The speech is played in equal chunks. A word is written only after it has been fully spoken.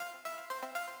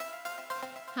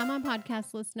Hi, my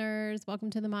podcast listeners. Welcome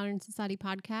to the Modern Society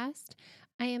Podcast.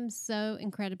 I am so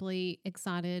incredibly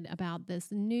excited about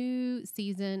this new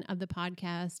season of the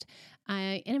podcast.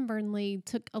 I inadvertently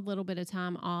took a little bit of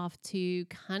time off to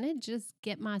kind of just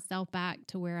get myself back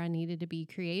to where I needed to be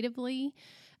creatively.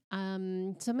 So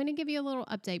I'm going to give you a little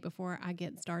update before I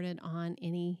get started on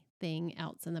anything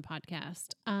else in the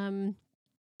podcast.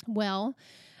 Well,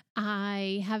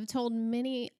 I have told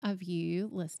many of you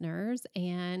listeners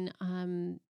and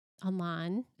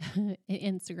online,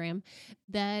 Instagram,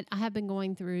 that I have been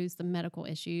going through some medical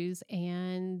issues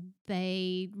and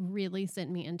they really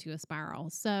sent me into a spiral.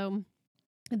 So,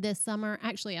 this summer,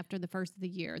 actually, after the first of the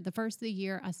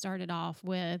year, I started off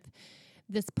with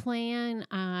this plan.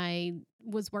 I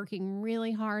was working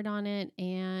really hard on it,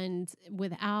 and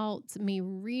without me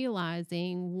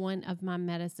realizing, one of my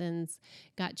medicines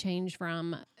got changed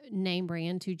from name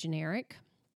brand to generic.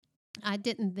 I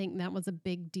didn't think that was a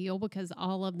big deal because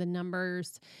all of the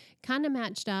numbers kind of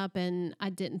matched up and I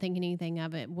didn't think anything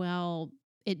of it. Well,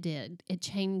 it did. It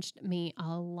changed me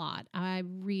a lot. I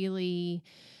really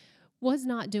was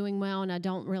not doing well, and I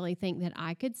don't really think that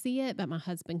I could see it, but my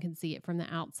husband could see it from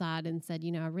the outside and said,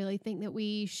 I really think that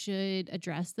we should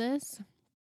address this.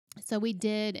 So we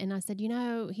did, and I said,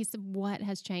 he said, what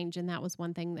has changed? And that was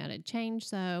one thing that had changed.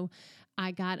 So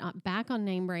I got back on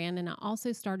name brand, and I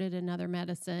also started another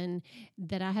medicine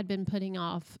that I had been putting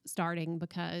off starting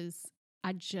because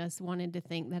I just wanted to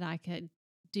think that I could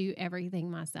do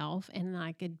everything myself and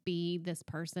I could be this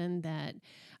person that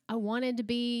I wanted to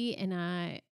be. And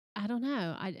I don't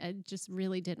know. I just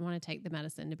really didn't want to take the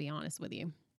medicine, to be honest with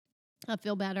you. I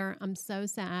feel better. I'm so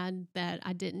sad that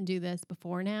I didn't do this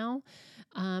before now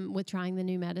with trying the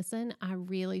new medicine. I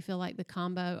really feel like the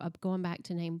combo of going back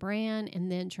to name brand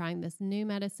and then trying this new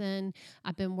medicine.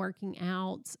 I've been working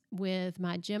out with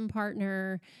my gym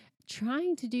partner,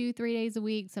 trying to do 3 days a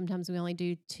week. Sometimes we only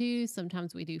do 2,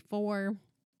 sometimes we do 4.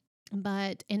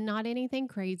 And not anything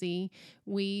crazy.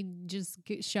 We just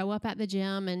show up at the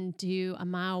gym and do a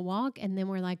mile walk. And then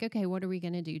we're like, okay, what are we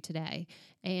going to do today?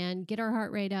 And get our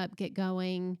heart rate up, get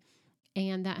going.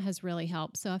 And that has really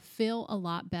helped. So I feel a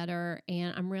lot better.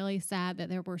 And I'm really sad that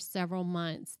there were several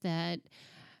months that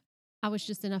I was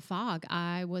just in a fog.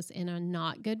 I was in a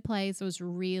not good place. I was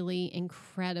really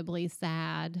incredibly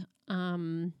sad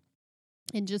and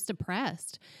just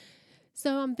depressed.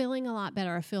 So I'm feeling a lot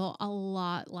better. I feel a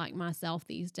lot like myself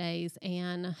these days,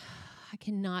 and I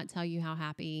cannot tell you how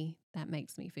happy that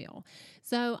makes me feel.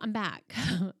 So I'm back,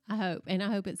 I hope, and I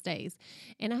hope it stays.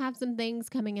 And I have some things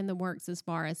coming in the works as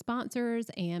far as sponsors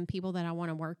and people that I want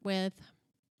to work with.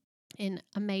 An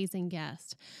amazing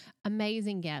guest.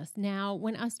 Now,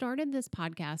 when I started this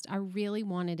podcast, I really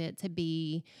wanted it to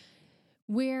be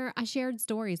where I shared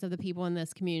stories of the people in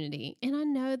this community. And I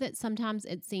know that sometimes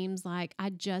it seems like I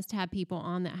just have people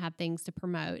on that have things to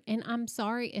promote. And I'm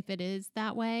sorry if it is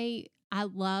that way. I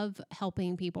love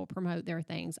helping people promote their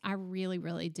things. I really,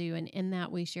 really do. And in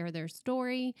that, we share their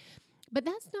story. But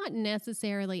that's not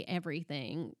necessarily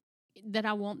everything that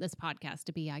I want this podcast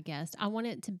to be, I guess. I want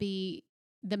it to be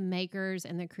the makers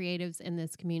and the creatives in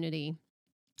this community,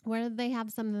 whether they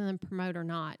have something to promote or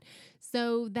not.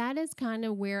 So that is kind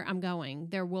of where I'm going.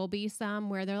 There will be some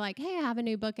where they're like, hey, I have a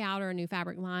new book out or a new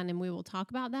fabric line, and we will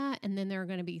talk about that. And then there are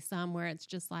going to be some where it's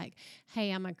just like, hey,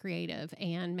 I'm a creative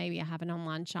and maybe I have an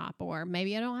online shop, or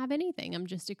maybe I don't have anything. I'm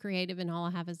just a creative and all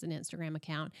I have is an Instagram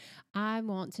account. I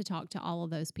want to talk to all of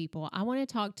those people. I want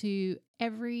to talk to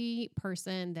every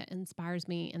person that inspires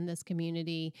me in this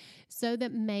community so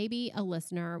that maybe a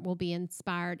listener will be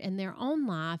inspired in their own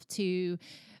life to,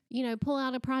 pull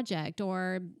out a project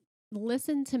or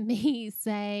listen to me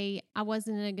say I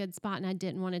wasn't in a good spot and I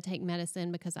didn't want to take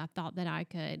medicine because I thought that I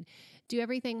could do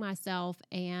everything myself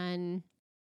and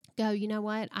go, you know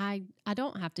what? I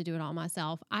don't have to do it all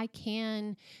myself. I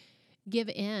can give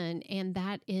in, and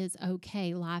that is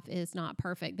okay. Life is not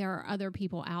perfect. There are other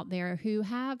people out there who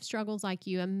have struggles like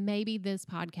you, and maybe this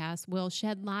podcast will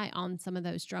shed light on some of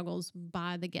those struggles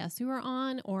by the guests who are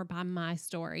on or by my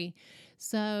story.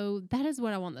 So that is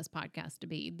what I want this podcast to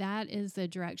be. That is the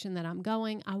direction that I'm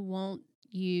going. I want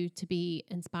you to be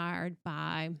inspired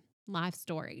by life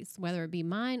stories, whether it be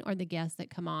mine or the guests that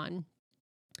come on.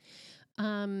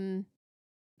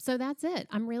 So that's it.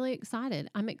 I'm really excited.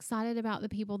 I'm excited about the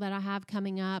people that I have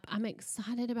coming up. I'm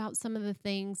excited about some of the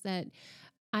things that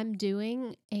I'm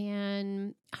doing,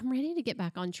 and I'm ready to get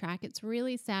back on track. It's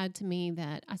really sad to me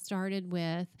that I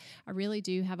really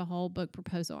do have a whole book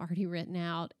proposal already written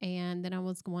out, and then I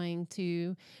was going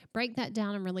to break that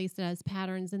down and release it as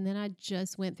patterns. And then I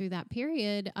just went through that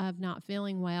period of not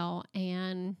feeling well,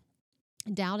 and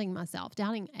doubting myself,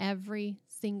 doubting every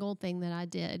single thing that I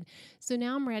did. So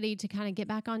now I'm ready to kind of get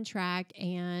back on track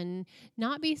and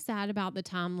not be sad about the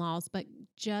time lost, but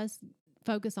just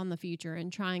focus on the future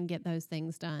and try and get those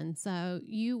things done. So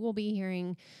you will be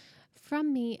hearing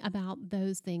from me about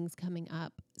those things coming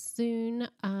up soon.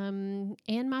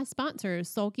 And my sponsors,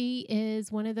 Sulky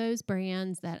is one of those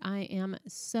brands that I am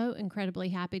so incredibly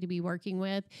happy to be working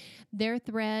with. Their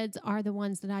threads are the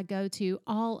ones that I go to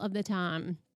all of the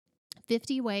time.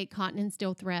 50 weight cotton and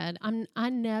steel thread. I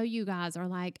know you guys are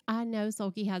like, I know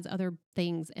Sulky has other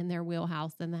things in their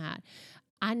wheelhouse than that.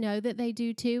 I know that they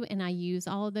do too, and I use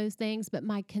all of those things, but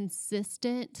my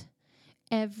consistent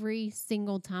every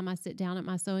single time I sit down at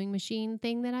my sewing machine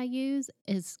thing that I use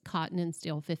is cotton and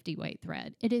steel 50 weight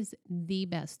thread. It is the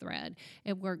best thread.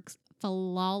 It works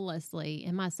flawlessly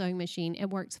in my sewing machine. It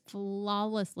works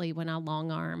flawlessly when I long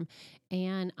arm,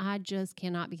 and I just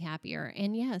cannot be happier.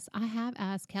 And yes, I have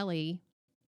asked Kelly,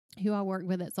 who I work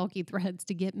with at Sulky Threads,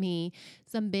 to get me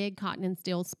some big cotton and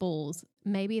steel spools.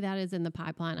 Maybe that is in the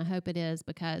pipeline. I hope it is,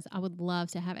 because I would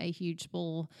love to have a huge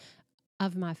spool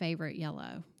of my favorite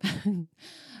yellow.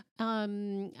 All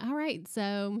right.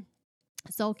 So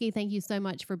Sulky, thank you so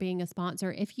much for being a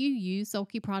sponsor. If you use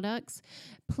Sulky products,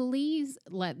 please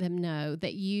let them know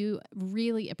that you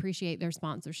really appreciate their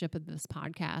sponsorship of this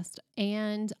podcast.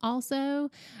 And also,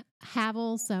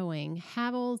 Havel's Sewing.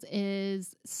 Havel's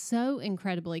is so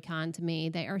incredibly kind to me.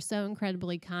 They are so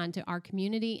incredibly kind to our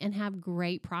community and have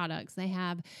great products. They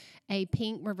have a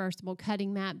pink reversible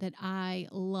cutting mat that I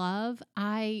love.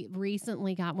 I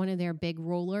recently got one of their big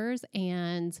rulers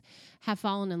and have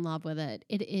fallen in love with it.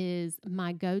 It is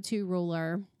my go-to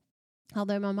ruler,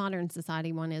 although my Modern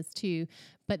Society one is too,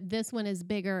 but this one is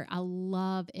bigger. I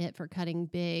love it for cutting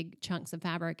big chunks of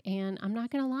fabric. And I'm not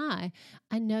going to lie,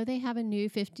 I know they have a new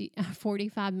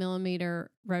 45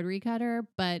 millimeter rotary cutter,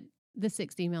 but the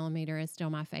 60 millimeter is still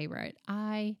my favorite.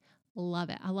 I love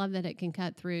it. I love that it can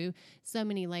cut through so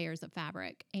many layers of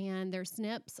fabric, and their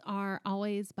snips are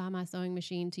always by my sewing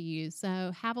machine to use.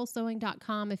 So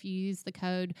havelsewing.com, if you use the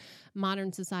code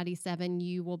Modern Society 7,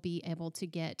 you will be able to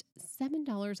get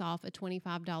 $7 off a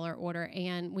 $25 order.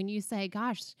 And when you say,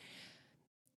 gosh,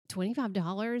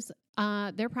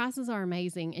 $25, their prices are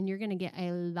amazing, and you're going to get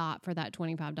a lot for that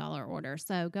 $25 order.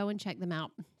 So go and check them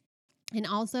out. And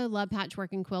also love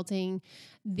Patchwork and Quilting,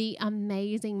 the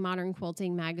amazing Modern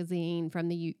Quilting magazine from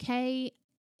the UK.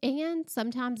 And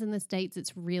sometimes in the States,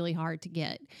 it's really hard to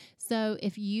get. So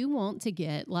if you want to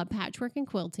get Love Patchwork and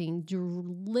Quilting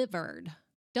delivered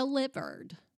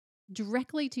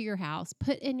directly to your house,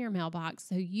 put in your mailbox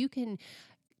so you can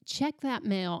check that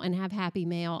mail and have happy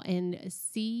mail and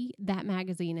see that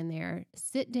magazine in there,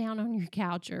 sit down on your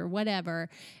couch or whatever,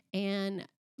 and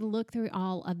look through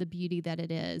all of the beauty that it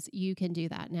is, you can do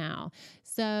that now.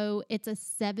 So it's a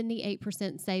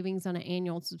 78% savings on an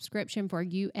annual subscription for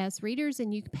U.S. readers,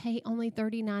 and you pay only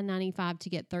 $39.95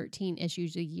 to get 13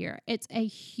 issues a year. It's a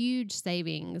huge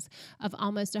savings of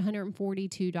almost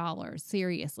 $142.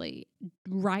 Seriously,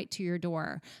 right to your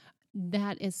door.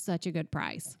 That is such a good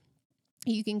price.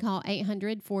 You can call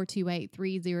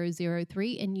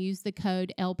 800-428-3003 and use the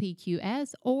code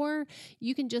LPQS, or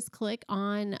you can just click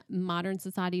on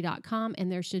modernsociety.com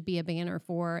and there should be a banner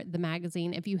for the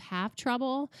magazine. If you have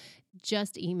trouble,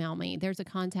 just email me. There's a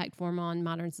contact form on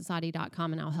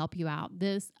modernsociety.com and I'll help you out.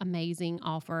 This amazing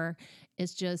offer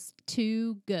is just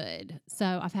too good.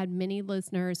 So I've had many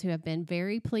listeners who have been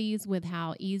very pleased with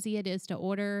how easy it is to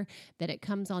order, that it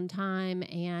comes on time,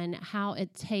 and how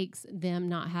it takes them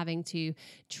not having to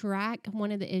track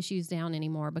one of the issues down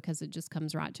anymore because it just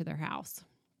comes right to their house.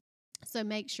 So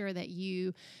make sure that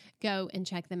you go and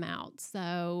check them out.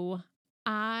 So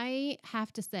I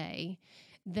have to say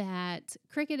that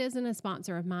Cricut isn't a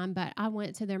sponsor of mine, but I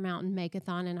went to their Mountain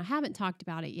Make-a-thon and I haven't talked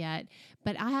about it yet,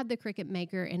 but I have the Cricut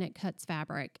Maker and it cuts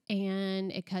fabric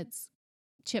and it cuts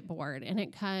chipboard and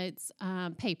it cuts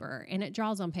paper and it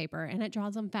draws on paper and it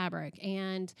draws on fabric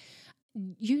and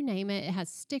you name it. It has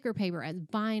sticker paper, as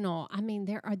vinyl. I mean,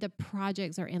 the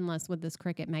projects are endless with this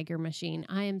Cricut Maker machine.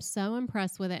 I am so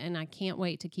impressed with it and I can't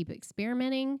wait to keep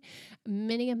experimenting.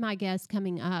 Many of my guests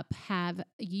coming up have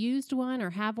used one or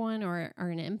have one or are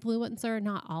an influencer.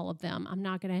 Not all of them. I'm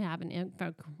not going to have an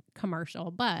info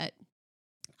commercial, but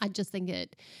I just think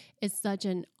it is such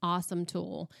an awesome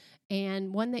tool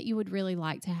and one that you would really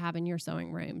like to have in your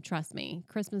sewing room. Trust me,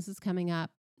 Christmas is coming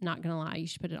up. Not going to lie, you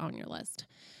should put it on your list.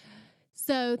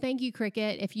 So thank you,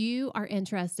 Cricut. If you are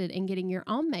interested in getting your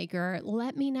own maker,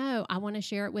 let me know. I want to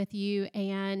share it with you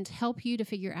and help you to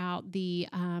figure out the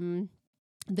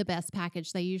best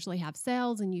package. They usually have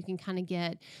sales and you can kind of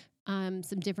get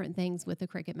some different things with the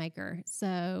Cricut Maker.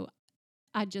 So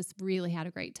I just really had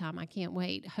a great time. I can't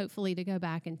wait, hopefully, to go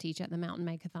back and teach at the Mountain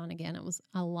Makeathon again. It was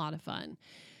a lot of fun.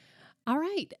 All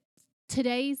right.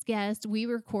 Today's guest we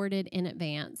recorded in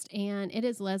advance, and it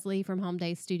is Lesley from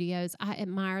Homeday Studios. I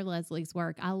admire Lesley's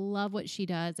work. I love what she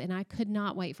does, and I could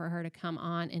not wait for her to come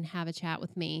on and have a chat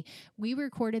with me. We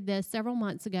recorded this several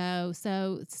months ago,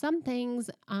 so some things,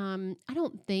 I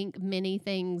don't think many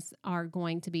things are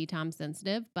going to be time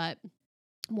sensitive, but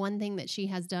one thing that she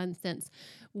has done since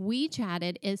we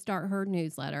chatted is start her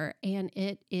newsletter, and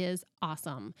it is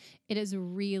awesome. It is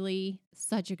really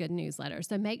such a good newsletter.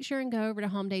 So make sure and go over to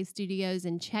Homeday Studios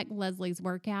and check Lesley's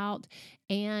work out,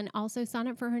 and also sign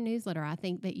up for her newsletter. I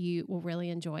think that you will really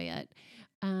enjoy it.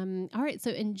 All right,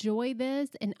 so enjoy this,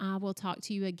 and I will talk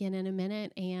to you again in a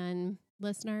minute. And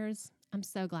listeners, I'm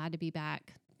so glad to be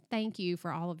back. Thank you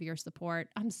for all of your support.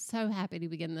 I'm so happy to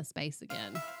begin this space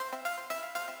again.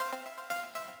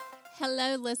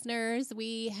 Hello, listeners.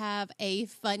 We have a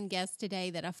fun guest today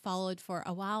that I've followed for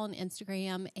a while on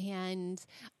Instagram, and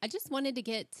I just wanted to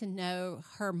get to know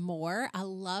her more. I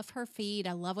love her feed.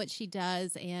 I love what she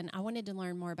does, and I wanted to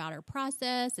learn more about her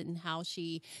process and how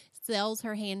she sells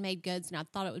her handmade goods, and I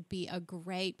thought it would be a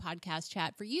great podcast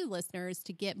chat for you listeners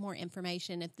to get more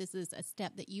information if this is a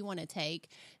step that you want to take.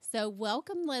 So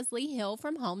welcome, Lesley Hill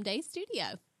from Homeday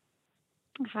Studio.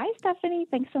 Hi, Stephanie.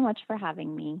 Thanks so much for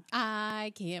having me.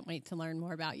 I can't wait to learn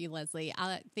more about you, Lesley.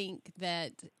 I think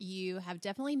that you have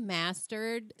definitely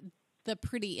mastered the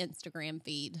pretty Instagram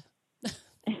feed.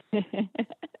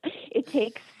 It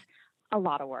takes a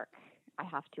lot of work, I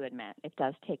have to admit. It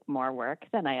does take more work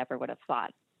than I ever would have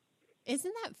thought.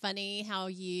 Isn't that funny how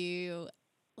you...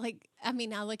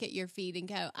 I look at your feed and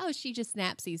go, oh, she just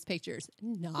snaps these pictures.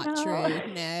 Not true.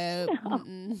 No.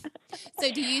 No.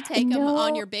 So do you take them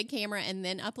on your big camera and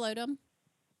then upload them?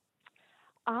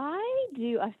 I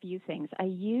do a few things. I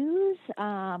use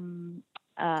an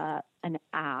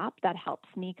app that helps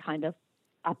me kind of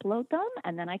upload them,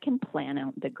 and then I can plan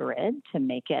out the grid to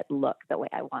make it look the way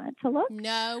I want it to look.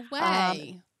 No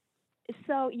way.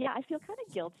 So, yeah, I feel kind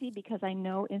of guilty because I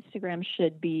know Instagram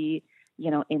should be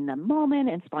in the moment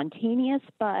and spontaneous.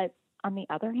 But on the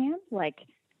other hand,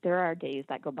 there are days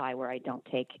that go by where I don't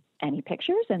take any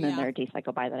pictures. And then there are days that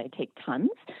go by that I take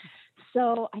tons.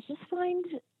 So I just find,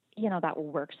 that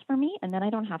works for me. And then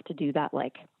I don't have to do that.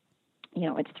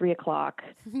 It's 3:00.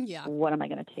 Yeah. What am I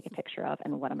going to take a picture of?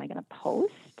 And what am I going to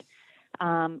post?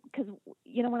 Because,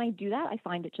 when I do that, I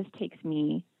find it just takes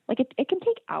me, it can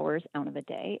take hours out of a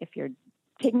day if you're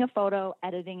taking a photo,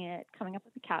 editing it, coming up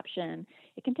with a caption.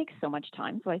 It can take so much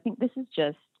time. So I think it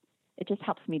just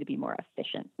helps me to be more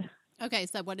efficient. Okay,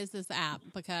 so what is this app?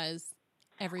 Because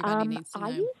everybody needs to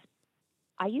know.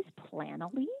 I use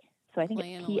Planoly. So I think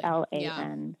Planoly.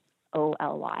 It's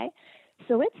Planoly.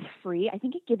 So it's free. I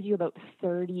think it gives you about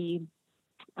 30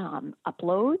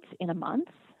 uploads in a month.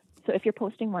 So if you're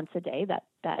posting once a day,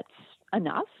 that's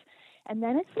enough. And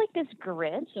then it's like this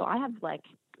grid. So I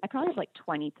probably have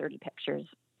 20, 30 pictures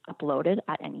uploaded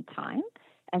at any time.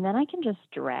 And then I can just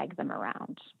drag them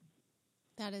around.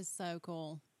 That is so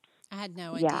cool. I had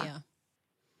no idea.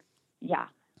 Yeah.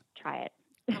 Try it.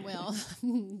 I will.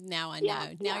 Now I know.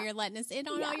 Now you're letting us in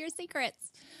on all your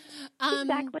secrets.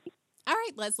 Exactly. All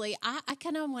right, Lesley, I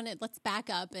kind of let's back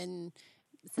up, and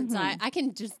since I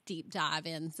can just deep dive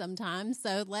in sometimes.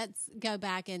 So let's go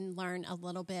back and learn a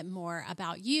little bit more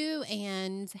about you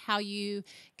and how you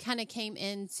kind of came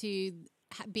into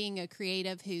being a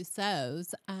creative who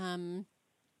sews.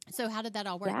 So how did that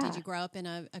all work? Yeah. Did you grow up in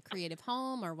a creative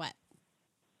home or what?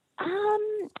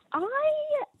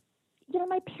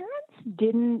 My parents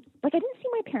didn't, I didn't see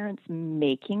my parents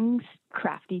making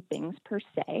crafty things per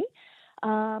se.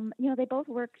 They both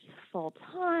worked full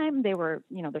time. They were,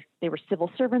 they were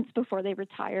civil servants before they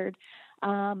retired.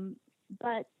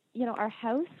 But, our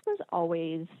house was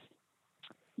always,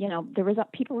 there was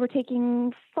people were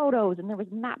taking photos, and there was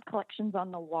map collections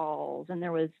on the walls, and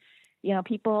there was,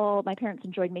 my parents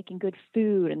enjoyed making good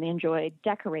food, and they enjoyed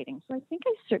decorating. So I think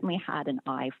I certainly had an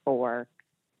eye for,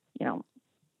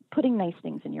 putting nice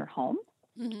things in your home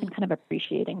and kind of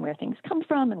appreciating where things come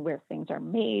from and where things are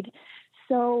made.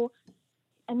 So,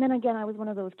 and then again, I was one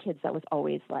of those kids that was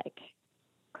always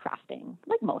crafting,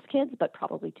 like most kids, but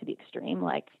probably to the extreme.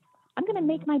 I'm going to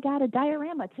make my dad a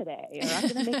diorama today, or I'm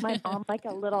going to make my mom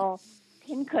a little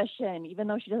pincushion, even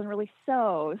though she doesn't really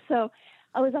sew. So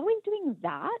I was always doing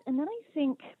that. And then I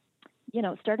think,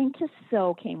 starting to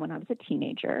sew came when I was a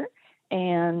teenager,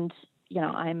 and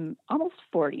I'm almost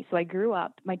 40. So I grew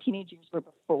up, my teenage years were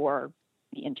before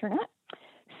the internet.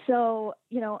 So,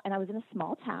 and I was in a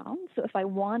small town. So if I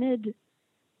wanted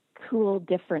cool,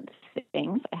 different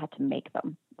things, I had to make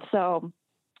them. So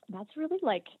that's really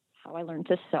like how I learned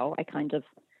to sew. I kind of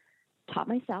taught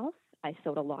myself. I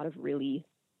sewed a lot of really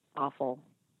awful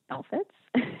outfits,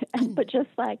 but just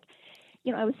like,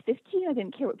 I was 15. I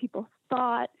didn't care what people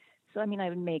thought. So, I mean, I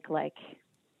would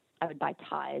buy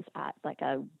ties at like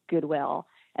a Goodwill,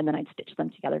 and then I'd stitch them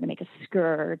together to make a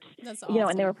skirt, That's awesome.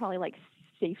 and they were probably like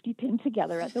safety pinned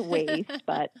together at the waist,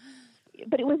 but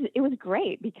it was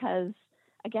great because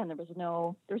again, there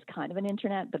was kind of an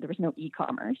internet, but there was no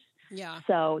e-commerce. Yeah.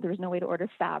 So there was no way to order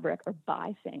fabric or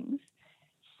buy things.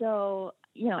 So,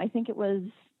 I think it was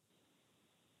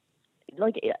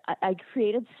like I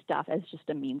created stuff as just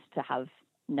a means to have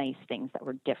nice things that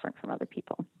were different from other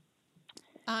people.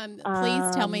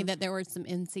 Please tell me that there were some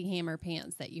NC Hammer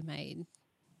pants that you made.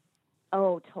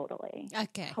 Oh, totally.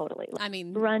 Okay. Totally. Like I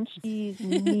mean, scrunchies,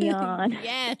 neon.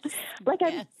 Yes.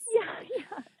 Yeah.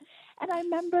 And I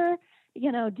remember,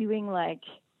 doing like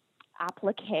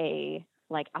applique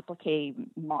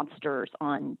monsters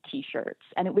on t-shirts.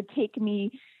 And it would take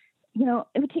me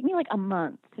like a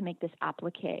month to make this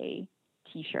applique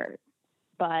t-shirt,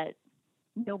 but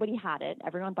nobody had it.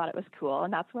 Everyone thought it was cool.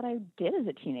 And that's what I did as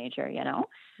a teenager,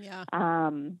 Yeah.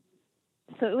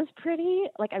 So it was pretty,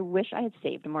 like, I wish I had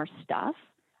saved more stuff.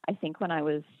 I think when I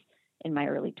was in my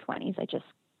early 20s, I just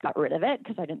got rid of it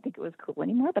because I didn't think it was cool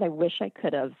anymore. But I wish I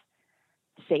could have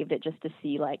saved it just to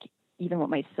see, like, even what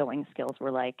my sewing skills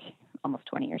were like almost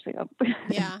 20 years ago.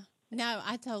 Yeah. No,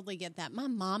 I totally get that. My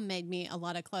mom made me a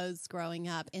lot of clothes growing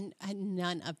up, and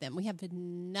none of them. We have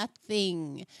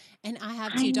nothing. And I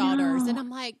have two daughters, and I'm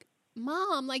like,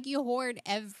 Mom, like you hoard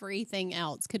everything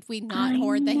else. Could we not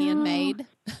hoard the handmade?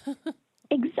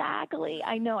 Exactly.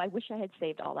 I know. I wish I had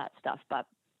saved all that stuff, but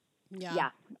yeah,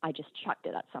 I just chucked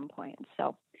it at some point.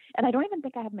 So, and I don't even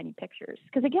think I have many pictures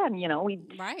because again,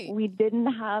 we didn't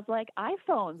have like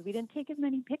iPhones. We didn't take as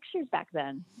many pictures back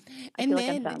then. I feel like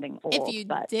I'm sounding old. If you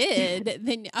did,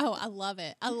 then I love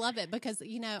it. I love it because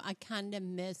I kind of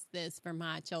miss this for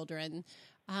my children.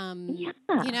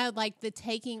 Like the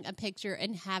taking a picture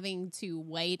and having to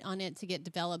wait on it to get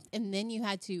developed. And then you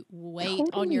had to wait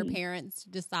on your parents to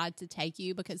decide to take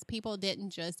you because people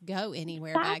didn't just go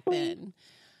anywhere back then.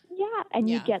 Yeah. And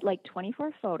you get like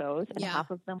 24 photos and half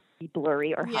of them be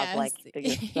blurry or have like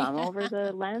the sun over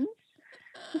the lens.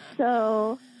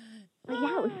 So, but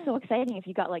yeah, it was so exciting if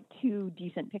you got like 2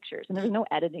 decent pictures and there was no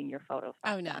editing your photos.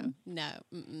 Oh, no, then. no.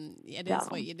 It is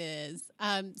what it is.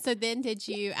 So then did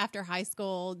you, after high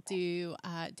school, did you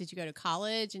go to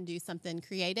college and do something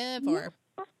creative or?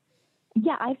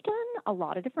 Yeah, I've done a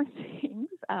lot of different things.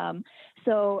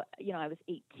 So, I was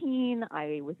 18.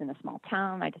 I was in a small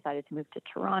town. I decided to move to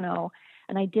Toronto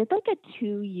and I did like a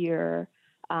 2-year,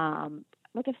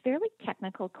 like a fairly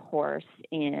technical course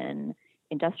in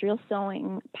industrial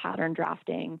sewing, pattern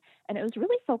drafting, and it was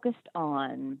really focused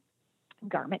on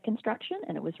garment construction.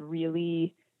 And it was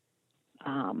really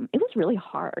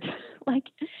hard. Like,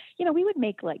 we would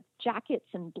make like jackets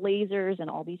and blazers and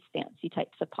all these fancy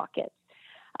types of pockets.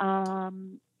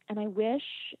 And I wish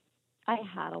I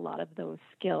had a lot of those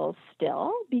skills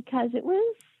still because it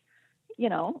was,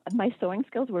 my sewing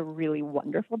skills were really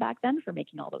wonderful back then for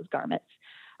making all those garments.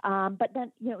 But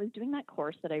then, it was doing that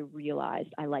course that I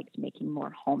realized I liked making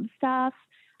more home stuff.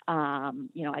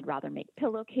 I'd rather make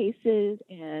pillowcases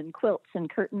and quilts and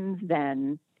curtains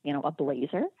than, a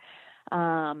blazer.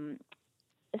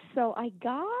 So I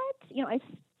got, I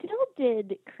still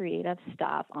did creative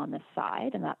stuff on the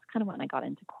side, and that's kind of when I got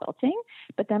into quilting.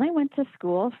 But then I went to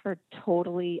school for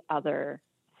totally other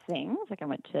things. Like I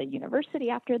went to university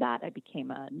after that. I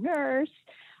became a nurse,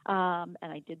 and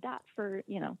I did that for,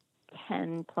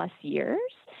 10 plus years.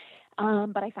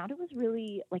 But I found it was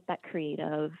really like that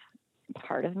creative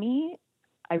part of me.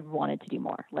 I wanted to do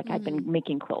more. Like I've been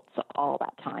making quilts all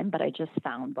that time, but I just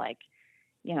found like,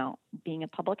 being a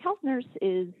public health nurse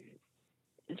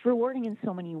it's rewarding in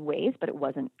so many ways, but it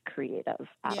wasn't creative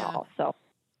at all. So,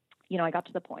 I got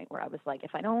to the point where I was like,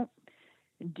 if I don't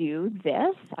do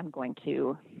this, it's going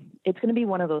to be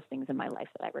one of those things in my life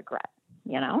that I regret,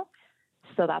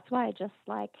 So that's why I just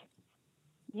like,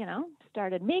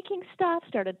 started making stuff,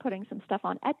 started putting some stuff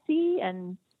on Etsy,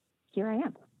 and here I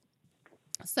am.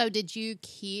 So did you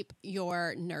keep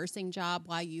your nursing job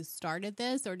while you started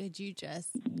this, or did you just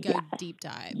go deep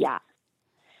dive? Yeah.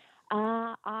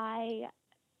 I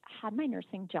had my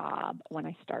nursing job when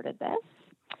I started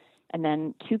this, and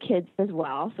then 2 kids as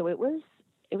well. So it was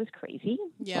crazy.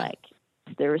 Yeah. Like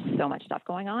there was so much stuff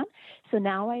going on. So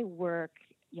now I work,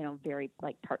 very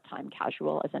like part-time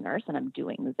casual as a nurse, and I'm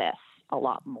doing this a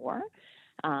lot more.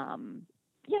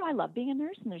 I love being a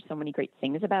nurse and there's so many great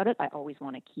things about it. I always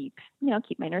want to keep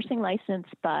my nursing license,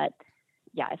 but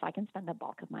yeah, if I can spend the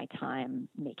bulk of my time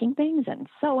making things and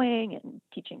sewing and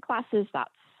teaching classes,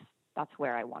 that's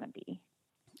where I want to be.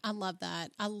 I love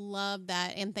that. I love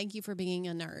that. And thank you for being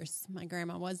a nurse. My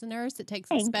grandma was a nurse. It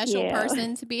takes a Thank special you.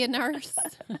 person to be a nurse.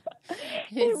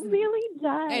 It really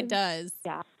does. It does.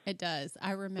 Yeah. It does.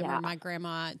 I remember my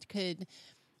grandma could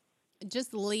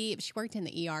just leave. She worked in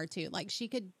the ER too. Like she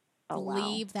could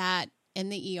leave that in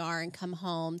the ER and come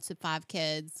home to 5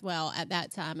 kids. Well, at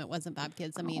that time, it wasn't 5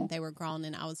 kids. I mean, they were grown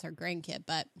and I was her grandkid.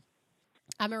 But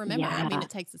I remember, I mean, it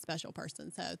takes a special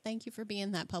person. So thank you for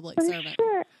being that public servant.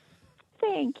 Sure.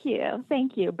 Thank you.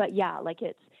 Thank you. But yeah, like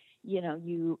it's,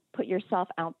 you put yourself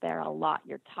out there a lot.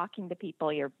 You're talking to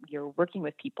people. You're working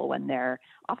with people when they're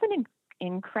often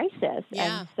in crisis.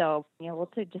 Yeah. And so being able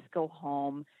to just go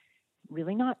home,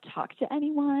 really not talk to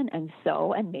anyone and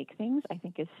sew and make things, I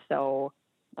think is so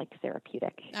like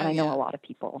therapeutic. And I know a lot of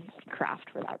people craft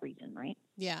for that reason, right?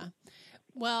 Yeah.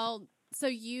 Well, so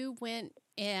you went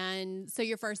so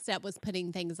your first step was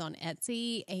putting things on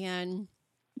Etsy and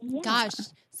gosh,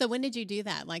 so when did you do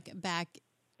that? Like back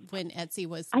when Etsy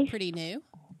was pretty new?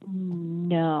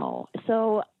 No.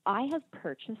 So I have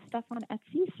purchased stuff on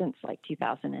Etsy since like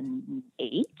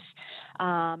 2008.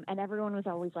 And everyone was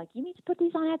always like, you need to put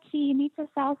these on Etsy, you need to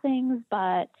sell things.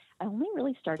 But I only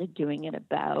really started doing it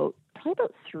probably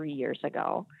about 3 years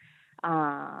ago.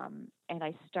 And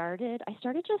I started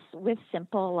just with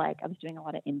simple, like I was doing a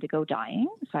lot of indigo dyeing.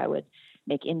 So I would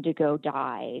make indigo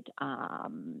dyed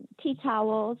tea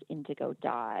towels, indigo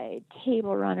dyed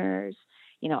table runners,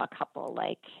 a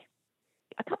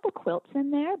couple quilts in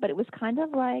there, but it was kind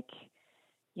of like,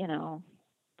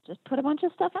 just put a bunch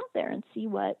of stuff out there and see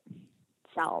what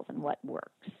sells and what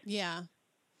works. Yeah.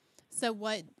 So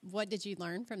what did you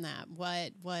learn from that?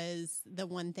 What was the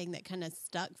one thing that kind of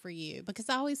stuck for you? Because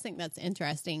I always think that's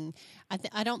interesting.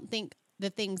 I don't think the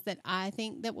things that I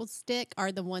think that will stick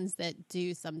are the ones that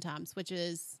do sometimes, which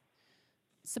is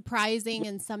surprising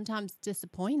and sometimes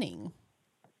disappointing.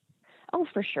 Oh,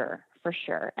 for sure. For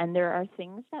sure. And there are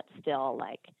things that still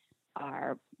like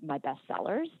are my best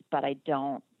sellers, but I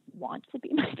don't want to be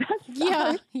my best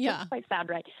sellers. Yeah. If I sound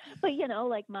right. But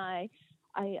like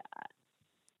I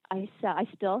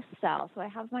still sell. So I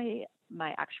have my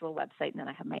actual website and then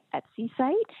I have my Etsy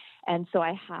site. And so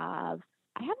I have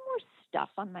more stuff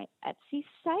on my Etsy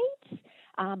site.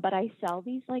 But I sell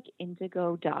these like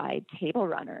indigo dyed table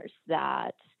runners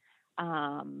that,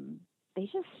 they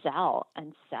just sell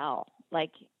and sell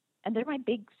like, and they're my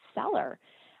big seller.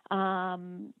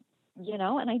 And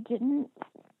I didn't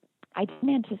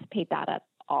anticipate that at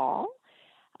all.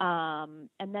 And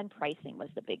then pricing was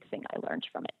the big thing I learned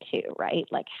from it too, right?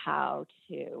 Like how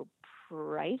to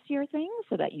price your things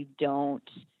so that you don't,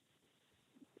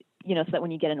 so that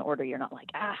when you get an order, you're not like,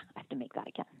 I have to make that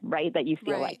again, right? That you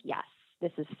feel like, yes,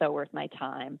 this is so worth my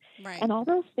time. Right. And all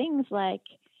those things like,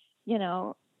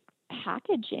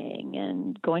 packaging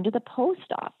and going to the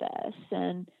post office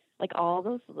and like all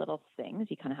those little things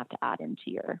you kind of have to add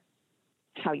into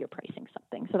how you're pricing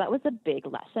something. So that was a big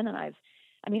lesson. And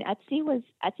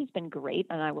Etsy's been great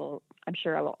and I'm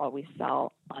sure I will always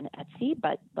sell on Etsy,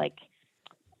 but like,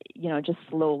 just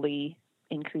slowly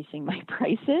increasing my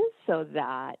prices so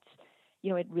that,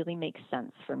 it really makes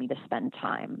sense for me to spend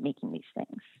time making these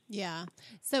things. Yeah.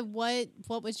 So what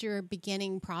was your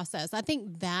beginning process? I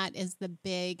think that is the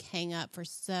big hang up for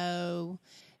so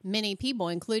many people,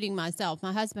 including myself.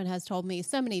 My husband has told me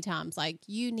so many times, like,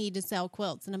 you need to sell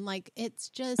quilts. And I'm like, it's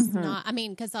just not,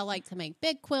 because I like to make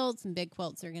big quilts and big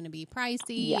quilts are going to be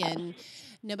pricey and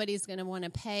nobody's going to want to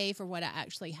pay for what I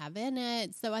actually have in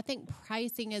it. So I think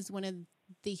pricing is one of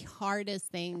the hardest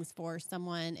things for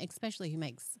someone, especially who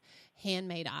makes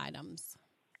handmade items.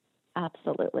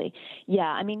 Absolutely.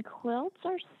 Yeah. Quilts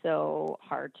are so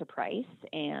hard to price.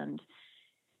 And,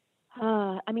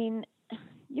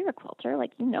 you're a quilter,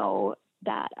 like,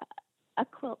 that a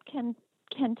quilt can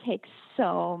take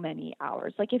so many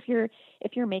hours. Like if you're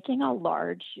making a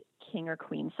large king or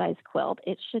queen size quilt,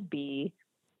 it should be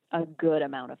a good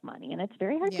amount of money. And it's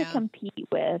very hard to compete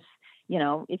with,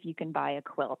 if you can buy a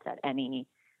quilt at any,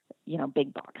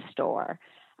 big box store.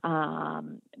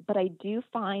 But I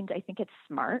think it's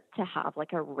smart to have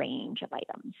like a range of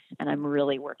items, and I'm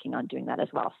really working on doing that as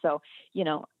well. So,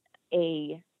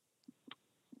 a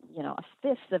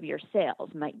fifth of your sales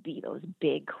might be those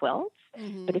big quilts,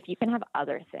 but if you can have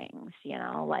other things,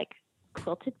 like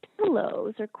quilted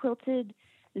pillows or quilted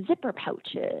zipper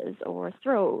pouches or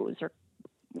throws or,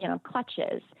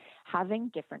 clutches, having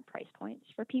different price points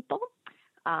for people.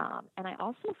 And I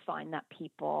also find that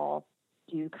people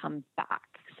do come back.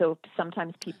 So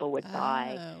sometimes people would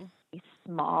buy a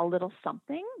small little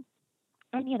something.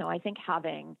 And, I think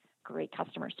having great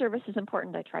customer service is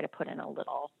important. I try to put in a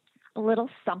little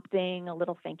something, a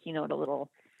little thank you note, a little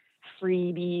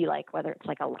freebie, like whether it's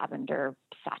like a lavender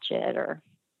sachet or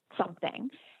something.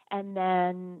 And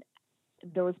then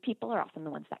those people are often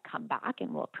the ones that come back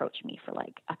and will approach me for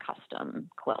like a custom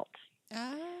quilt.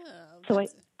 Oh, so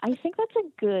I think that's a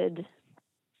good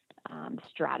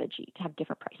strategy to have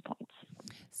different price points.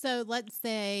 So let's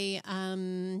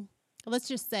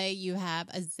just say you have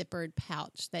a zippered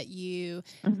pouch that you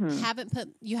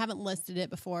haven't listed it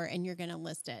before and you're going to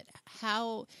list it.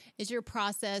 How is your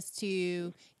process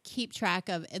to keep track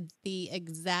of the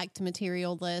exact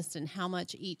material list and how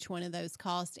much each one of those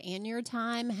cost and your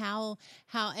time?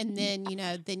 And then,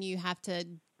 then you have to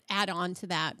add on to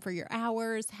that for your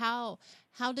hours. How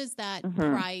does that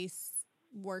price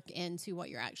work into what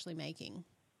you're actually making?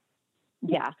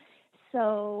 Yeah.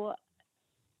 So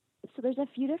there's a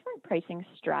few different pricing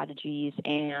strategies,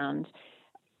 and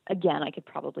again, I could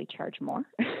probably charge more,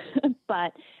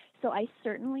 but so I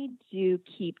certainly do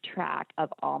keep track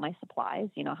of all my supplies.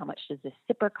 How much does this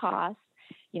zipper cost?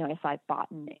 If I've bought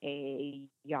a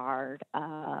yard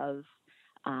of,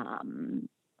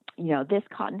 this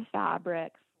cotton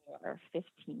fabric for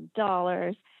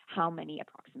 $15, how many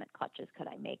approximate clutches could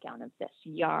I make out of this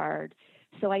yard?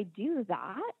 So I do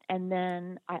that. And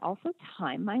then I also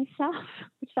time myself,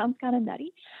 which sounds kind of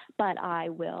nutty, but I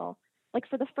will, like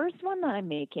for the first one that I'm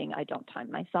making, I don't time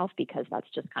myself because that's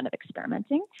just kind of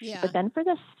experimenting. Yeah. But then for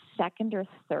the second or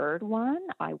third one,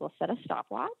 I will set a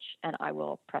stopwatch and I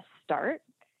will press start.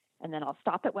 And then I'll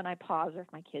stop it when I pause, or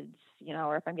if my kids,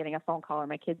 or if I'm getting a phone call or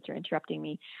my kids are interrupting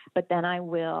me. But then I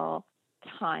will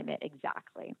time it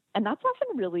exactly. And that's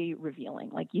often really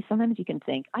revealing. Like sometimes you can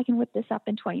think, I can whip this up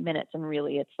in 20 minutes. And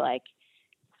really it's like,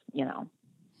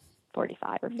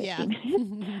 45 or 50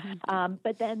 minutes.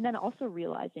 But then also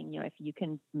realizing, if you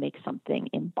can make something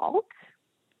in bulk,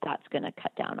 that's going to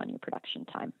cut down on your production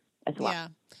time as well. Yeah.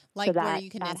 Like where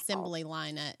you can assembly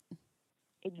line it.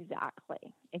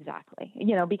 Exactly.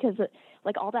 Because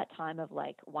like all that time of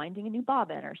like winding a new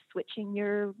bobbin or switching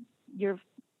your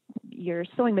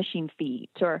sewing machine feet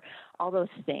or all those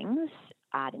things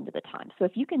add into the time. So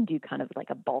if you can do kind of like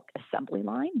a bulk assembly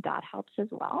line, that helps as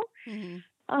well.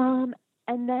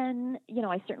 And then,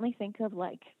 I certainly think of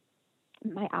like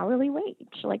my hourly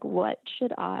wage, like what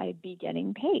should I be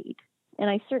getting paid? And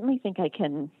I certainly think I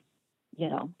can,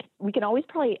 we can always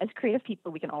probably, as creative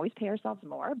people, we can always pay ourselves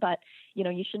more, but you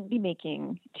shouldn't be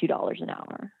making $2 an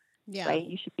hour, right?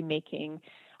 You should be making,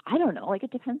 I don't know, like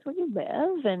it depends where you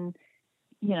live and,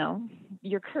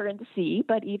 your currency,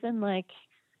 but even like,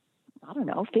 I don't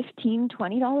know, $15,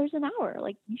 $20 an hour.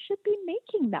 Like you should be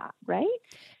making that, right?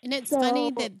 And it's funny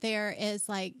that there is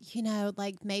like,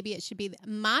 like maybe it should be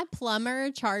my plumber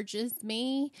charges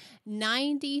me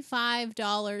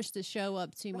 $95 to show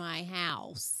up to my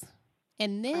house.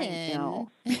 And then,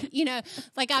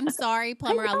 like, I'm sorry,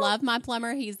 plumber. I love my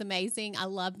plumber. He's amazing. I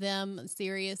love them.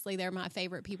 Seriously, they're my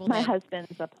favorite people. My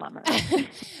husband's a plumber.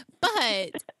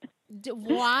 But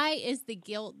why is the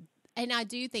guilt? And I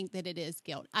do think that it is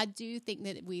guilt. I do think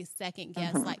that we second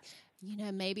guess, like,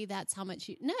 maybe that's how much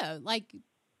like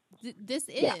this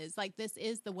is like, this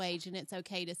is the wage and it's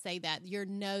okay to say that. You're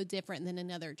no different than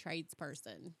another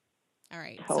tradesperson. All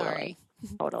right. Totally.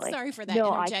 Sorry for that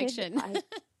interjection.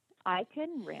 I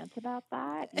can rant about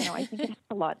that. I think it has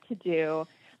a lot to do,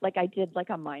 like I did like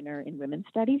a minor in women's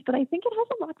studies, but I think it has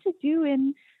a lot to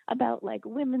do about like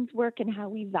women's work and how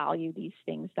we value these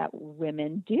things that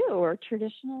women do or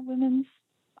traditional women's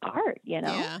art,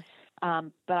 Yeah.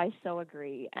 But I so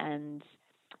agree. And,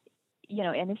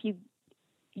 and if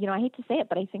I hate to say it,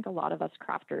 but I think a lot of us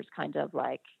crafters kind of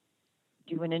like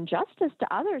do an injustice to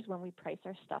others when we price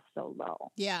our stuff so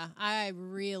low. Yeah, I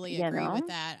really agree with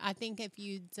that. I think if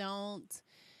you don't,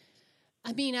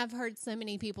 I've heard so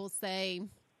many people say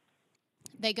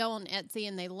they go on Etsy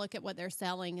and they look at what they're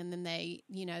selling and then they,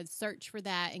 search for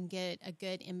that and get a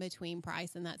good in-between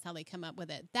price, and that's how they come up with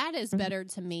it. That is better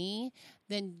to me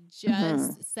than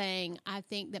just saying, I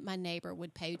think that my neighbor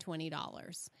would pay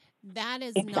 $20. That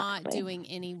is not doing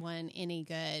anyone any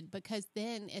good, because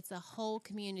then it's a whole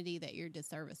community that you're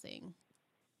disservicing.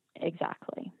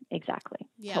 Exactly.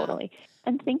 Yeah. Totally.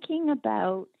 And thinking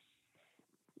about,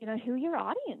 who your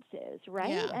audience is, right?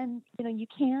 Yeah. And, you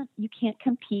can't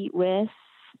compete with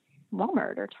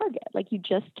Walmart or Target. Like you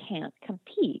just can't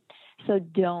compete. So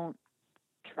don't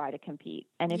try to compete.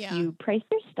 And if you price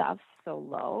your stuff so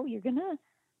low, you're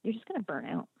just going to burn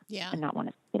out and not want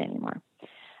to see it anymore.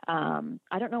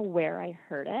 I don't know where I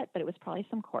heard it, but it was probably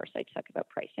some course I took about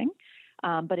pricing.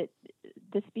 But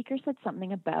the speaker said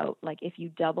something about like, if you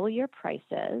double your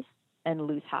prices and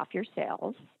lose half your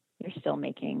sales, you're still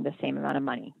making the same amount of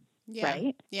money, Yeah.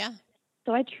 right? Yeah.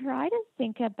 So I try to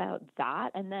think about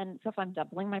that. And then, so if I'm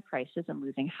doubling my prices and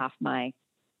losing half my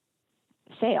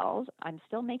sales, I'm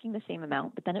still making the same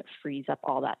amount, but then it frees up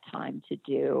all that time to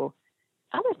do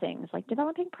other things like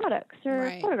developing products or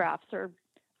Right. photographs or,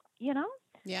 you know?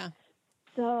 Yeah.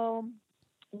 So,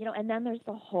 and then there's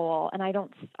the whole, and I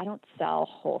don't sell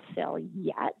wholesale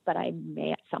yet, but I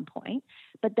may at some point.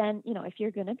 But then, if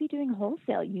you're going to be doing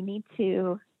wholesale, you need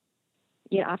to,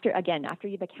 after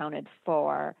you've accounted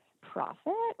for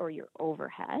profit or your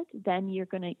overhead, then you're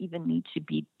going to even need to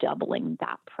be doubling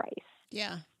that price.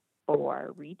 Yeah.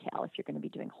 For retail if you're going to be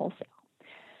doing wholesale.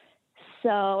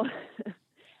 So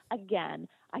again,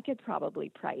 I could probably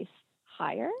price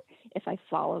higher if I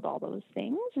followed all those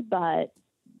things, but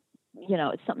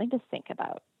it's something to think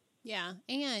about. Yeah.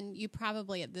 And you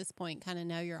probably at this point kind of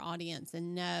know your audience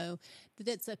and know that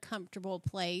it's a comfortable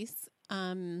place.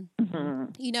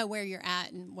 You know where you're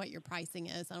at and what your pricing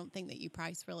is. I don't think that you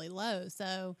price really low.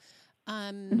 So,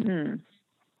 I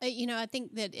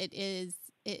think that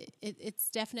it's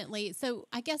definitely, so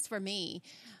I guess for me,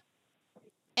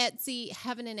 Etsy,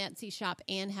 having an Etsy shop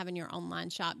and having your online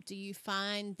shop, do you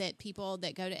find that people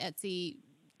that go to Etsy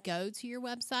go to your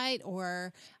website?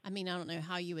 Or, I don't know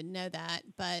how you would know that,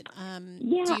 but do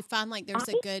you find like there's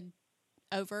a good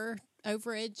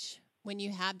overage when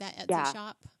you have that Etsy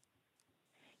shop?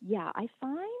 Yeah, I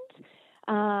find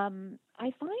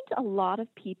a lot of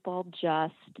people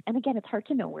just, and again, it's hard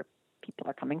to know where people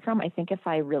are coming from. I think if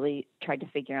I really tried to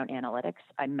figure out analytics,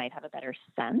 I might have a better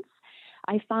sense.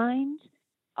 I find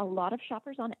a lot of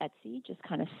shoppers on Etsy just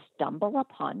kind of stumble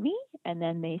upon me and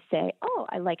then they say, oh,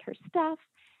 I like her stuff.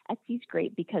 Etsy's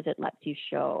great because it lets you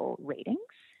show ratings,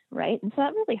 right? And so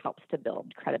that really helps to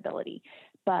build credibility.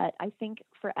 But I think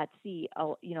for Etsy,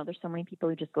 there's so many people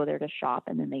who just go there to shop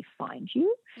and then they find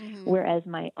you. Mm-hmm. Whereas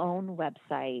my own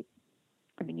website,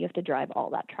 you have to drive all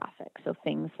that traffic. So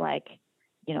things like,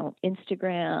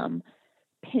 Instagram,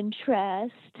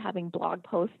 Pinterest, having blog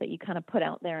posts that you kind of put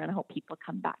out there and hope people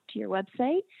come back to your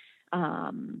website.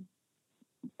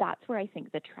 That's where I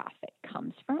think the traffic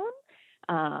comes from.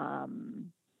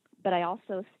 But I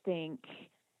also think,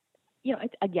 I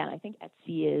think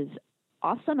Etsy is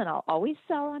awesome and I'll always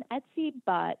sell on Etsy,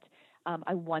 but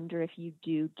I wonder if you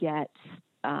do get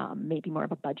maybe more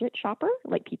of a budget shopper,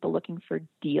 like people looking for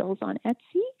deals on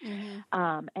Etsy.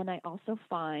 Mm-hmm. And I also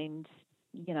find,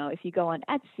 if you go on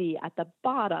Etsy, at the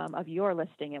bottom of your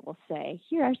listing, it will say,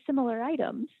 here are similar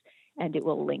items, and it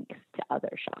will link to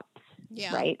other shops.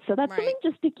 Yeah. Right. So that's something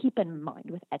just to keep in mind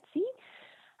with Etsy.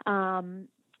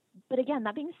 But again,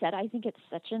 that being said, I think it's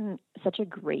such a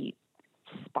great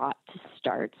spot to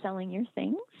start selling your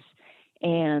things,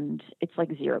 and it's like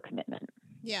zero commitment.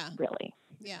 Yeah. Really.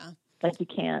 Yeah. Like you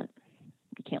can't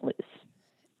lose.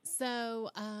 So,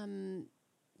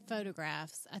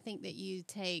 photographs. I think that you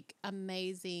take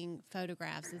amazing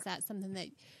photographs. Is that something that?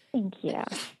 Thank you.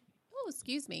 Oh,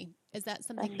 excuse me. Is that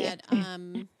something that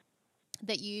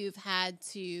that you've had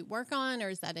to work on, or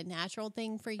is that a natural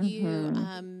thing for you?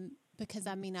 Mm-hmm. Because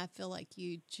I feel like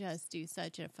you just do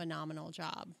such a phenomenal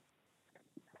job.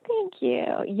 Thank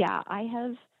you. Yeah, I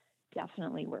have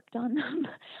definitely worked on them.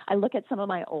 I look at some of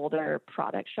my older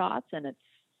product shots, and it's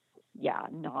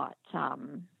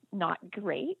not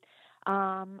great.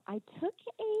 I took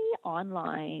a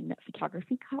online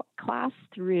photography class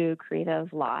through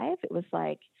Creative Live. It was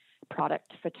like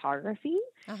product photography.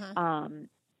 Uh-huh.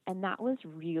 And that was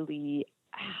really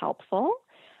helpful.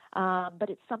 But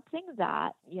it's something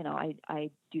that, I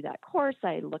do that course.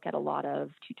 I look at a lot of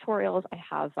tutorials. I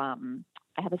have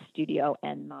a studio,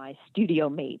 and my studio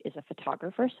mate is a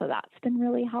photographer, so that's been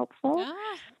really helpful.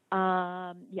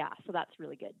 So that's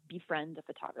really good. Befriend a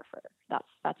photographer.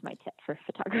 That's my tip for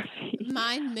photography.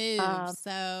 Mine moved,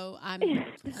 so I'm.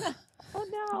 Oh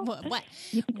no!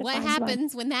 What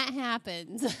happens when that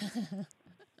happens?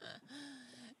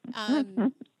 I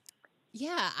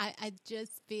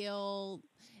just feel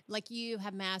like you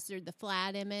have mastered the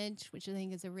flat image, which I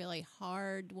think is a really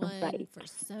hard one for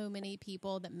so many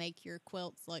people that make your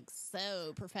quilts look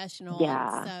so professional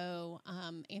and so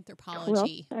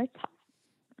anthropology. Quilts are tough.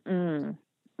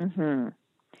 Mm-hmm.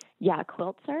 Yeah,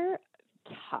 quilts are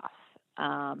tough.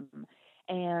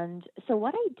 And so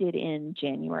what I did in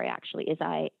January actually is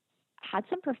I had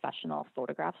some professional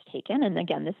photographs taken. And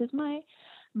again, this is my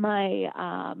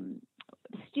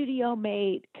studio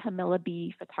mate, Camilla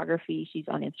B Photography. She's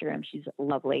on Instagram. She's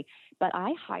lovely. But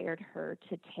I hired her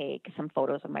to take some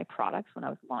photos of my products when I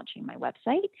was launching my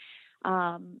website.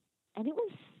 And it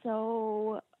was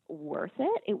so worth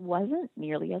it. It wasn't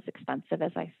nearly as expensive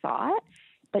as I thought,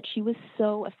 but she was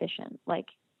so efficient. Like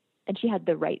and she had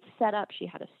the right setup. She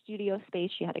had a studio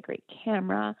space. She had a great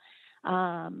camera.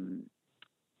 And,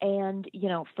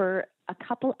 for a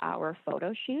couple hour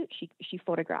photo shoot, she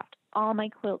photographed all my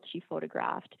quilts. She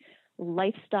photographed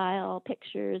lifestyle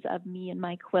pictures of me and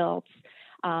my quilts.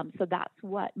 So that's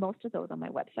what most of those on my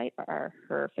website are,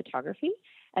 her photography.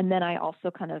 And then I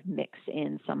also kind of mix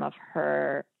in some of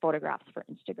her photographs for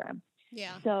Instagram.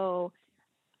 Yeah. So,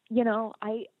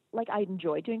 I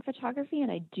enjoy doing photography,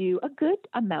 and I do a good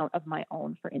amount of my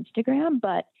own for Instagram,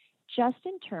 but just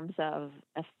in terms of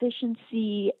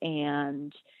efficiency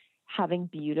and having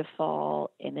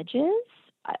beautiful images,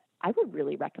 I would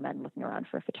really recommend looking around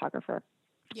for a photographer.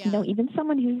 Yeah. Even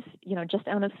someone who's, just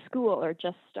out of school or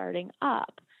just starting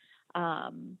up.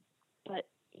 But,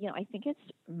 I think it's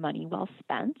money well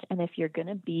spent. And if you're going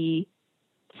to be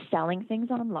selling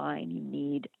things online, you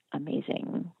need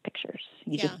amazing pictures.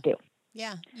 You just do.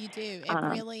 Yeah, you do.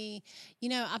 It really,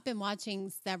 I've been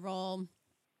watching several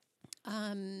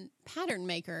pattern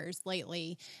makers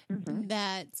lately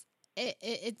that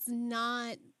it's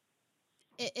not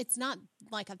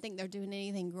like I think they're doing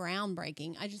anything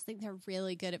groundbreaking. I just think they're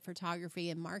really good at photography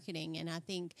and marketing. And I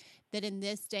think that in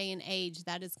this day and age,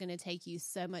 that is going to take you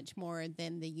so much more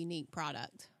than the unique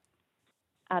product.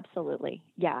 Absolutely.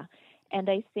 Yeah. And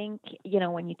I think,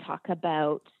 when you talk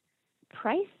about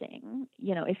pricing,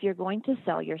 if you're going to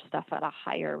sell your stuff at a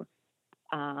higher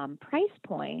price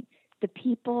point, the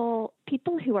people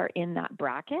who are in that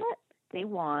bracket, they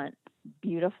want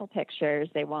beautiful pictures,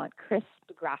 they want crisp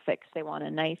graphics, they want a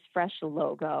nice fresh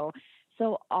logo.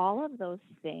 So all of those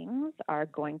things are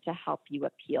going to help you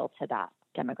appeal to that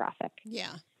demographic.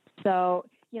 Yeah. So,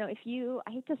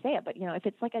 I hate to say it, but if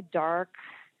it's like a dark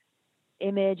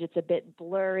image, it's a bit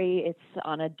blurry, it's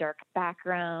on a dark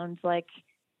background, like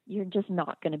you're just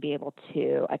not going to be able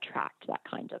to attract that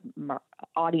kind of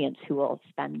audience who will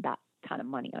spend that kind of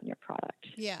money on your product.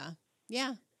 Yeah.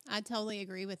 Yeah. I totally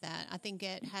agree with that. I think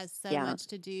it has so much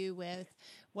to do with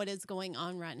what is going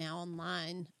on right now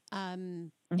online.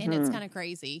 And it's kind of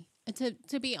crazy.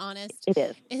 To be honest, it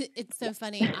is. It's so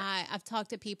funny. I've talked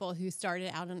to people who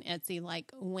started out on Etsy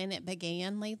like when it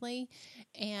began lately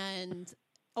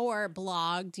or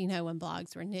blogged, when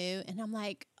blogs were new. And I'm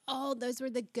like, oh, those were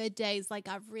the good days. Like,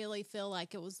 I really feel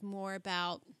like it was more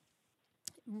about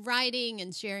writing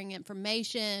and sharing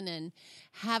information and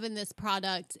having this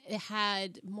product. It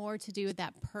had more to do with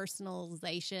that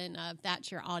personalization of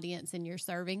that's your audience and you're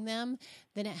serving them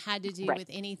than it had to do with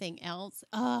anything else.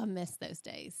 Oh, I miss those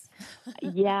days.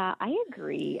 Yeah, I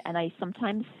agree. And I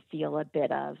sometimes feel a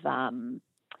bit of, I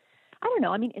don't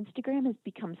know. I mean, Instagram has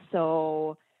become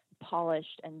so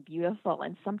polished and beautiful.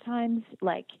 And sometimes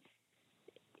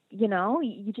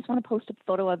you just want to post a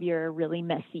photo of your really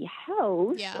messy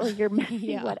house or your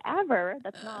messy whatever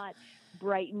that's not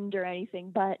brightened or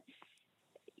anything. But,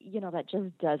 that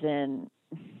just doesn't,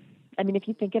 I mean, if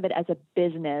you think of it as a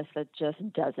business, that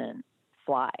just doesn't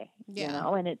fly,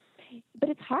 but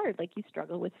it's hard. Like, you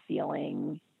struggle with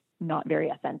feeling not very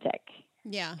authentic.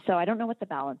 Yeah. So I don't know what the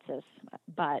balance is,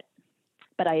 but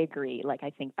I agree. Like, I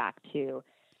think back to,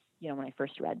 when I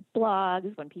first read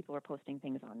blogs, when people were posting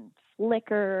things on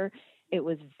Flickr, it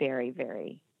was very,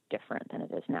 very different than it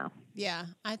is now. Yeah,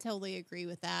 I totally agree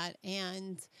with that.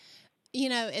 And,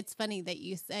 it's funny that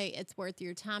you say it's worth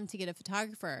your time to get a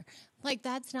photographer. Like,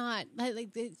 that's not, like,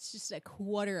 it's just a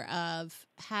quarter of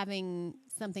having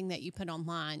something that you put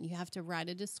online. You have to write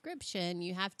a description.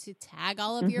 You have to tag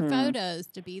all of your photos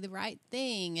to be the right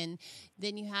thing. And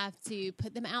then you have to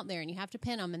put them out there and you have to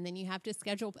pin them. And then you have to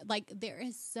schedule. Like, there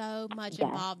is so much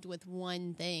involved with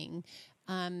one thing.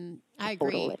 I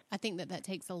agree. Totally. I think that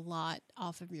takes a lot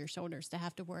off of your shoulders to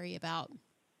have to worry about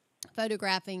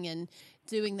photographing and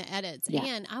doing the edits. Yeah.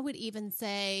 And I would even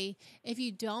say if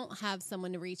you don't have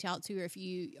someone to reach out to, or if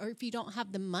you don't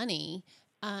have the money,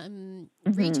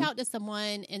 reach out to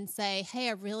someone and say, hey,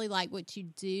 I really like what you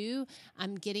do.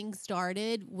 I'm getting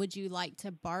started. Would you like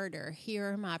to barter?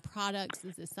 Here are my products.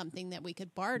 Is this something that we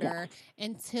could barter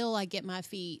until I get my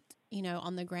feet,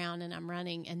 on the ground and I'm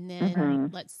running, and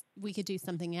then we could do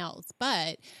something else.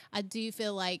 But I do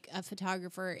feel like a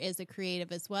photographer is a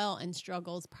creative as well and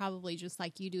struggles probably just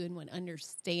like you do and would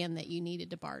understand that you needed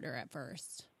to barter at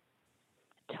first.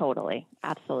 Totally.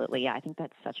 Absolutely. Yeah. I think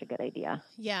that's such a good idea.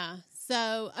 Yeah.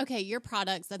 So, okay, your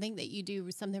products, I think that you do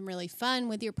something really fun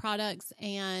with your products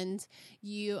and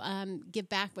you give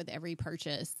back with every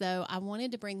purchase. So I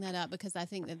wanted to bring that up because I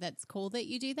think that that's cool that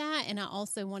you do that. And I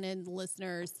also wanted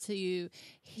listeners to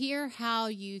hear how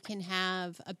you can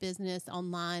have a business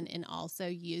online and also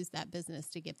use that business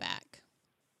to give back.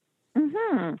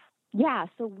 Yeah.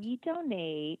 So we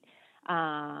donate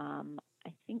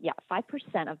I think, yeah,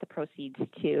 5% of the proceeds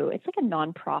to, it's like a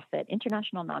nonprofit,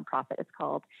 international nonprofit. It's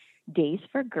called Days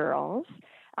for Girls.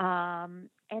 And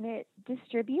it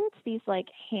distributes these like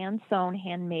hand sewn,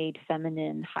 handmade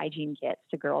feminine hygiene kits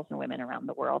to girls and women around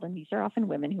the world. And these are often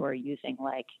women who are using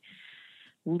like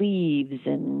leaves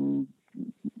and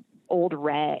old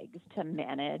rags to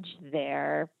manage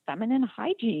their feminine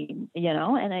hygiene,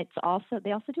 and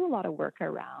they also do a lot of work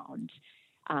around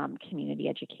community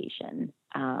education.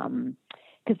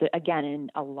 Because again, in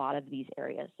a lot of these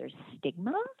areas, there's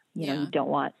stigma. You don't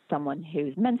want someone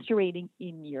who's menstruating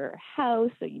in your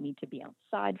house, so you need to be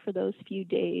outside for those few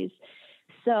days.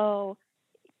 So,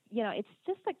 it's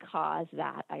just a cause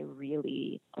that I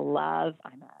really love.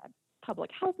 I'm a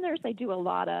public health nurse. I do a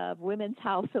lot of women's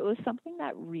health. So it was something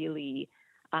that really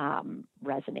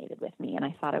resonated with me. And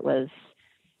I thought it was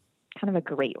kind of a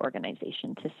great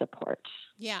organization to support.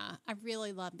 Yeah, I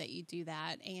really love that you do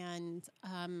that. And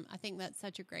I think that's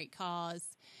such a great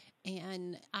cause.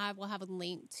 And I will have a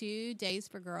link to Days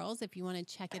for Girls if you want to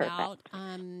check it out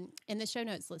in the show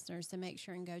notes, listeners. So make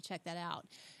sure and go check that out.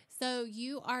 So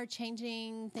you are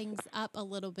changing things up a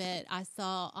little bit. I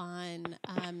saw on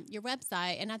your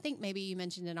website, and I think maybe you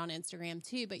mentioned it on Instagram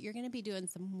too, but you're going to be doing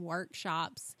some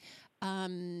workshops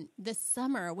this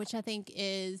summer, which I think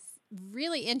is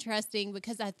really interesting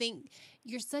because I think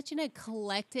you're such an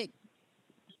eclectic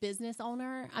business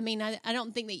owner. I mean, I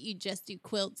don't think that you just do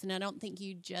quilts, and I don't think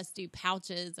you just do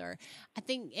pouches,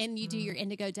 and you do your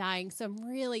indigo dyeing. So I'm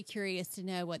really curious to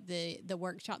know what the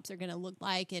workshops are going to look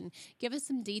like, and give us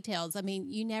some details. I mean,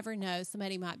 you never know.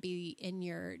 Somebody might be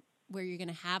where you're going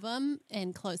to have them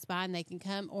and close by and they can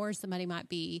come, or somebody might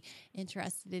be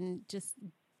interested in just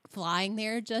flying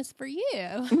there just for you.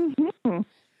 Mm-hmm.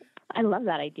 I love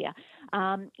that idea.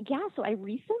 So I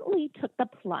recently took the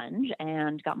plunge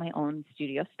and got my own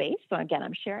studio space. So again,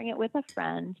 I'm sharing it with a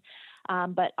friend.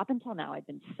 But up until now, I've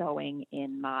been sewing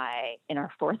in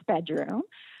our fourth bedroom.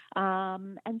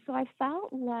 And so I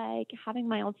felt like having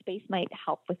my own space might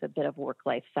help with a bit of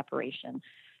work-life separation.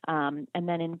 And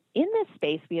then in this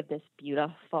space, we have this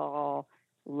beautiful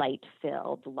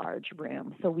light-filled large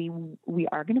room. So we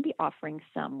are going to be offering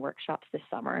some workshops this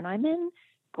summer, and I'm in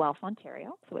Guelph,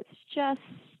 Ontario. So it's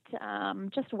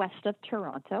just west of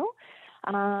Toronto.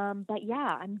 But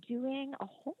yeah, I'm doing a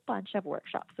whole bunch of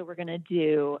workshops. So we're going to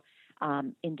do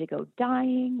indigo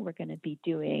dyeing. We're going to be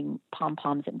doing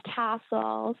pom-poms and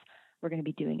tassels. We're going to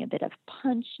be doing a bit of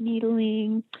punch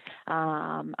needling.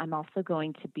 I'm also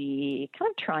going to be kind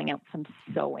of trying out some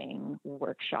sewing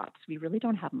workshops. We really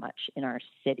don't have much in our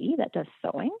city that does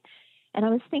sewing. And I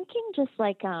was thinking just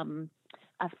like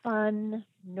a fun,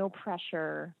 no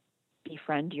pressure,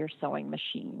 befriend your sewing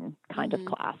machine kind of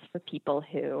class for people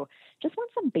who just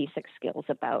want some basic skills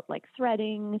about like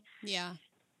threading,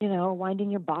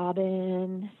 winding your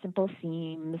bobbin, simple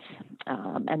seams,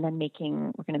 and then we're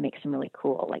going to make some really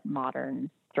cool, like modern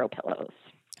throw pillows.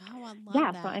 Oh, I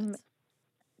love that. So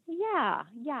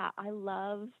I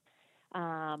love,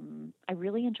 I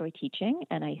really enjoy teaching,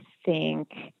 and I think,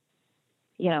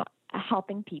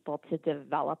 helping people to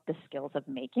develop the skills of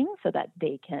making so that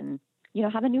they can,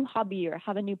 have a new hobby or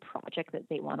have a new project that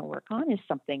they want to work on is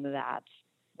something that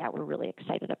we're really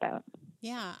excited about.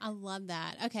 Yeah, I love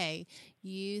that. Okay,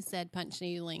 you said punch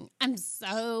needling. This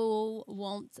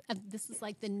is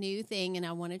like the new thing, and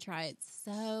I want to try it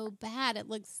so bad. It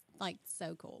looks like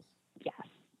so cool.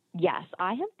 Yes.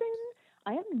 I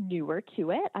am newer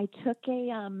to it. I took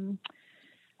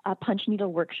a punch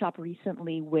needle workshop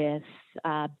recently with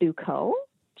Buco.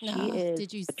 She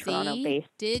is Toronto-based.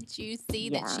 Did you see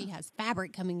that she has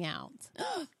fabric coming out?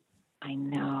 I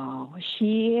know.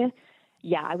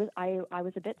 I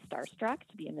was a bit starstruck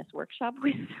to be in this workshop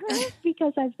with her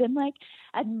because I've been like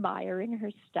admiring her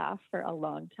stuff for a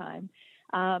long time.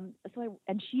 And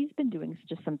she's been doing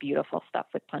just some beautiful stuff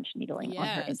with punch needling on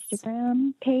her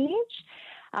Instagram page.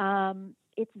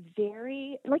 It's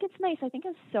very, it's nice. I think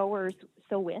as sewists,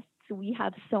 we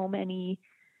have so many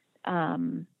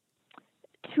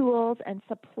tools and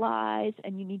supplies,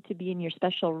 and you need to be in your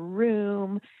special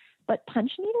room. But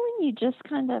punch needling, you just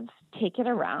kind of take it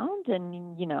around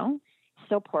and,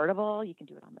 so portable. You can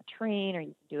do it on the train, or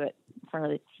you can do it in front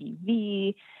of the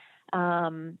TV.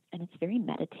 And it's very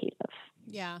meditative.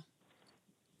 Yeah.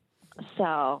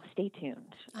 So stay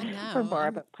tuned for more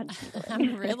about punch needling.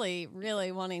 I'm really,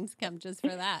 really wanting to come just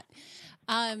for that.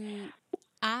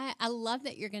 I love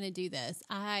that you're going to do this.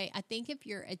 I think if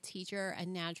you're a teacher, a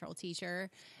natural teacher,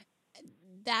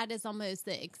 that is almost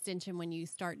the extension when you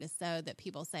start to sew that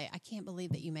people say, I can't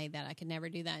believe that you made that. I could never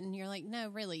do that. And you're like, no,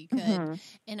 really, you could. Mm-hmm.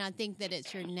 And I think that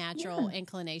it's your natural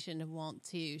inclination to want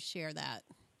to share that.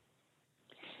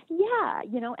 Yeah,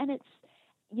 and it's,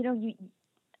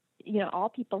 you all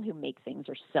people who make things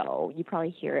are so, you probably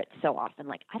hear it so often,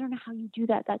 like, I don't know how you do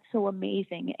that. That's so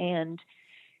amazing. And,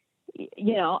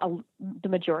 the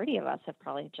majority of us have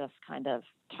probably just kind of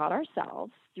taught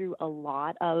ourselves through a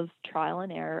lot of trial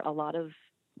and error, a lot of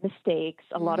mistakes,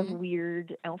 a lot of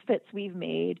weird outfits we've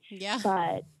made. Yeah.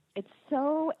 But it's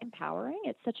so empowering.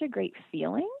 It's such a great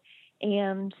feeling.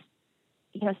 And,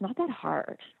 it's not that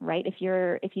hard, right? If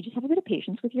you just have a bit of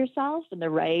patience with yourself and the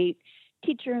right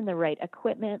teacher and the right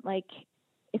equipment, like,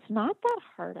 it's not that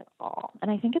hard at all. And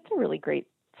I think it's a really great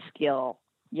skill,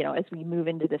 as we move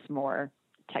into this more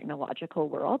technological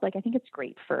world. Like, I think it's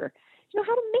great for, how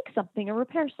to make something or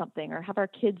repair something or have our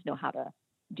kids know how to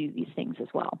do these things as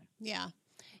well. Yeah.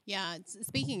 Yeah.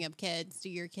 Speaking of kids, do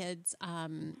your kids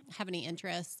have any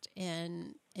interest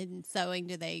in sewing?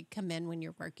 Do they come in when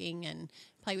you're working and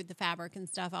play with the fabric and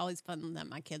stuff? I always find that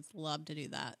my kids love to do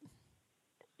that.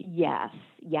 Yes.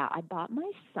 Yeah. I bought my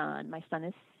son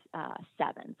is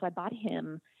 7. So I bought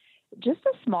him just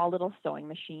a small little sewing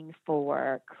machine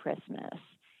for Christmas.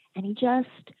 And he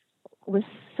just was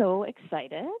so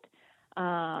excited.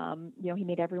 He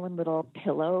made everyone little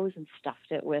pillows and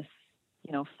stuffed it with,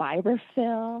 fiber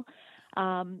fill.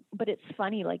 But it's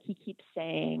funny, like, he keeps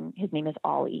saying, his name is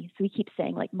Ollie. So he keeps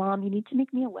saying, like, Mom, you need to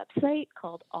make me a website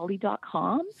called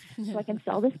ollie.com so I can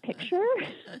sell this picture.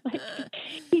 Like,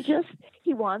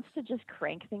 he wants to just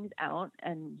crank things out,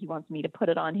 and he wants me to put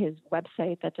it on his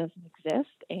website that doesn't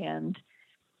exist. And,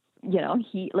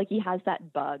 he has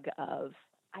that bug of,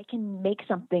 I can make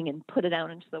something and put it out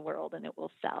into the world and it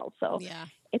will sell. So yeah,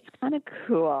 it's kind of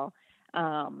cool.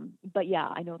 But yeah,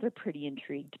 I know they're pretty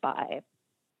intrigued by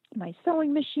my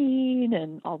sewing machine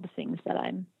and all the things that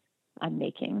I'm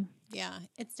making. Yeah,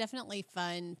 it's definitely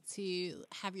fun to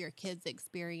have your kids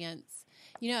experience.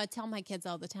 I tell my kids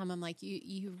all the time, I'm like,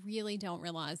 you really don't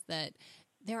realize that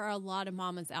there are a lot of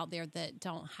mamas out there that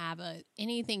don't have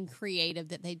anything creative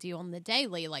that they do on the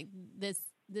daily. Like this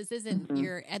isn't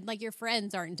your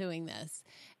friends aren't doing this.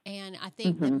 And I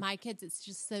think that my kids, it's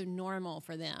just so normal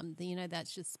for them.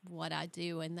 That's just what I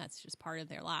do, and that's just part of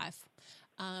their life.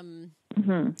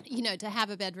 To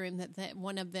have a bedroom that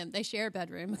one of them, they share a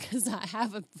bedroom because I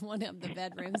have one of the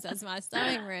bedrooms as my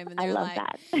sewing room. And they're like,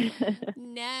 that.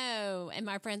 No. And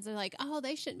my friends are like, oh,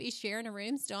 they shouldn't be sharing a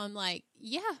room still. I'm like,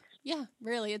 yeah,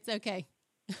 really, it's okay.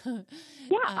 Yeah,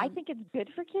 I think it's good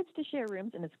for kids to share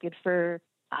rooms, and it's good for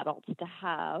adults to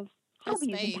have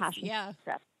hobbies and passions. Yeah.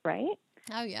 Stuff, right?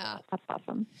 Oh, yeah. That's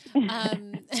awesome.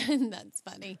 That's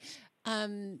funny.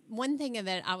 One thing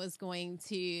that I was going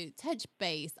to touch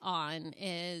base on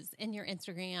is in your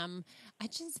Instagram, I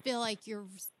just feel like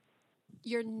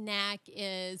your knack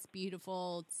is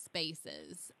beautiful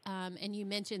spaces. And you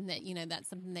mentioned that, that's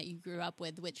something that you grew up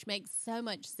with, which makes so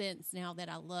much sense now that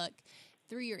I look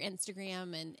through your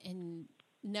Instagram and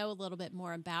know a little bit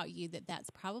more about you,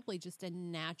 that's probably just a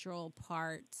natural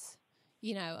part,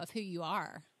 of who you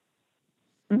are.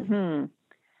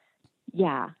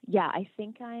 Yeah. I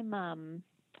think I'm,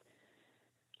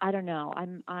 I don't know.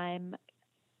 I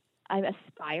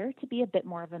aspire to be a bit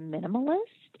more of a minimalist,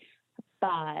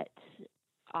 but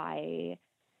I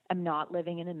am not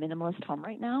living in a minimalist home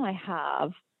right now. I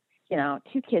have,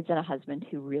 2 kids and a husband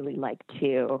who really like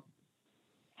to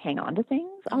hang on to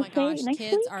things. Oh my gosh,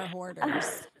 kids are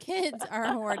hoarders. Kids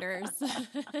are hoarders.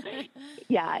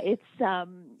 Yeah, it's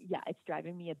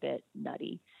driving me a bit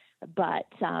nutty. But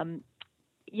in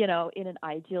an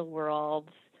ideal world,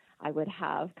 I would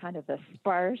have kind of a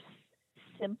sparse,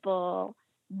 simple,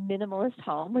 minimalist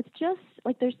home with just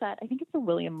like, there's that, I think it's a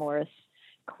William Morris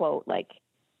quote, like,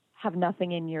 have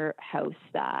nothing in your house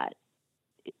that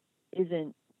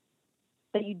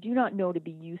you do not know to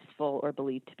be useful or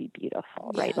believe to be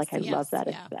beautiful, right? Yes, like, I love that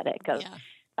aesthetic of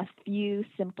a few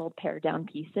simple pared down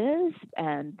pieces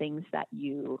and things that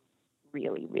you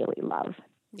really, really love.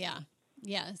 Yeah.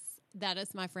 Yes. That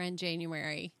is my friend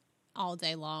January all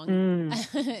day long.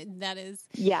 That is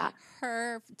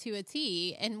her to a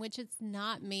T, and which it's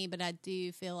not me, but I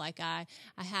do feel like I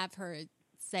have her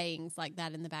sayings like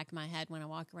that in the back of my head when I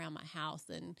walk around my house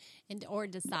and or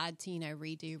decide to,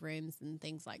 redo rooms and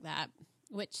things like that,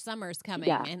 which summer's coming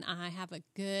and I have a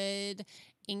good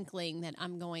inkling that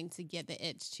I'm going to get the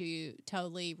itch to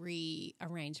totally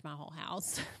rearrange my whole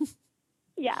house.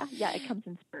 Yeah, it comes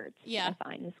in spurts. Yeah, I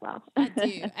find as well. I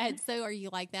do. And so, are you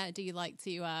like that? Do you like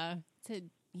to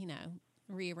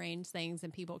rearrange things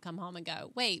and people come home and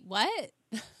go, "Wait, what?"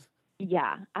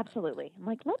 Yeah, absolutely. I'm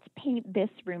like, let's paint this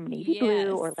room navy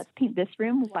blue, or let's paint this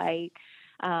room white.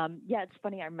 It's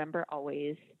funny. I remember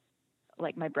always,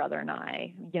 like, my brother and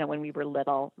I, when we were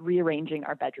little, rearranging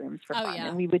our bedrooms for fun,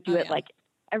 and we would do it like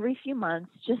every few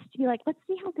months just to be like, let's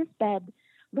see how this bed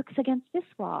looks against this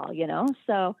wall,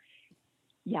 So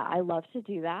yeah, I love to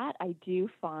do that. I do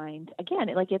find, again,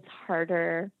 it's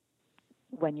harder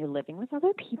when you're living with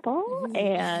other people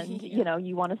and,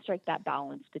 you want to strike that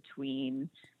balance between,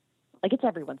 it's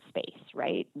everyone's space,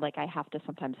 right? I have to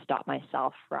sometimes stop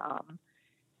myself from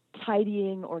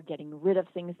tidying or getting rid of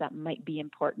things that might be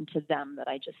important to them that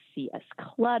I just see as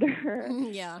clutter.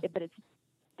 Yeah. But it's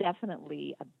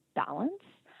definitely a balance.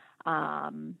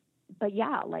 But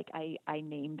yeah, I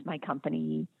named my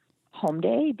company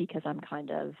Homeday because I'm kind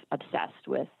of obsessed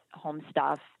with home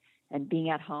stuff and being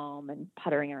at home and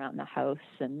puttering around the house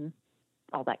and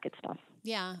all that good stuff.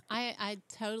 Yeah, I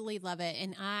totally love it.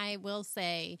 And I will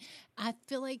say, I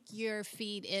feel like your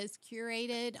feed is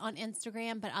curated on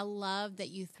Instagram, but I love that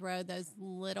you throw those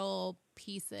little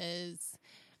pieces.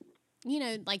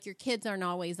 Like your kids aren't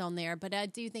always on there, but I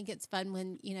do think it's fun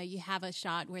when, you have a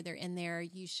shot where they're in there,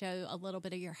 you show a little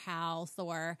bit of your house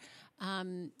or,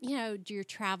 your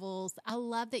travels. I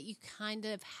love that you kind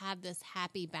of have this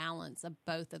happy balance of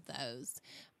both of those.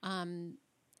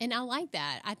 And I like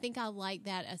that. I think I like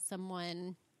that as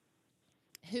someone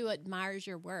who admires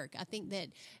your work. I think that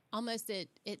almost it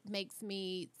makes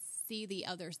me see the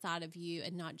other side of you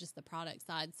and not just the product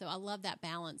side. So I love that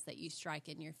balance that you strike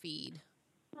in your feed.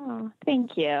 Oh,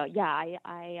 thank you. Yeah,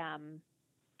 I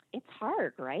it's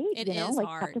hard, right? It is hard. You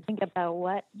have to think about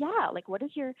what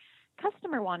does your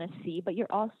customer want to see, but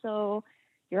you're also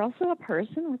a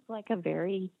person with a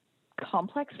very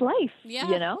complex life,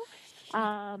 Yeah.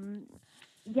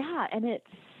 Yeah, and it's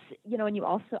and you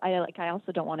also I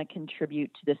also don't want to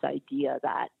contribute to this idea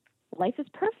that life is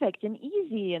perfect and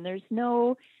easy and there's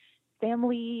no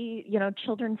family,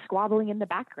 children squabbling in the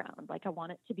background. I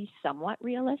want it to be somewhat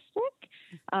realistic.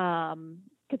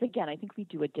 Because again, I think we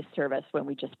do a disservice when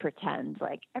we just pretend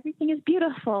everything is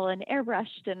beautiful and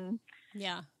airbrushed and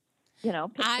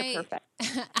picture perfect.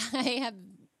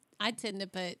 I tend to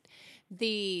put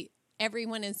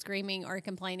everyone is screaming or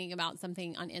complaining about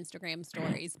something on Instagram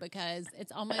stories because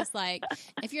it's almost like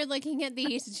if you're looking at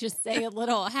these, just say a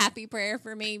little happy prayer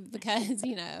for me because,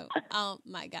 oh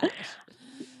my gosh.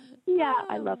 Yeah,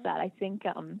 I love that. I think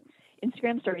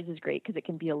Instagram stories is great because it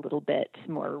can be a little bit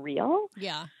more real.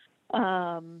 Yeah.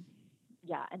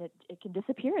 Yeah, and it can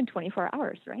disappear in 24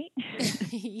 hours, right?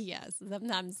 Yes.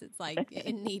 Sometimes it's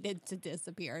it needed to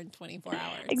disappear in 24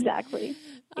 hours. Exactly.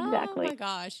 Oh my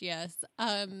gosh, yes.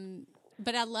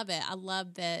 But I love it. I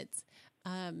love that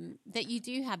that you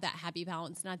do have that happy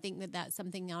balance. And I think that that's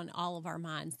something on all of our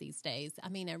minds these days. I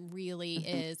mean, it really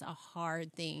is a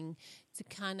hard thing to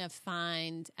kind of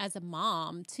find as a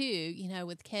mom too,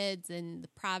 with kids and the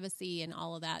privacy and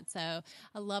all of that. So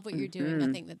I love what you're doing.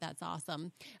 I think that that's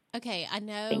awesome. Okay. I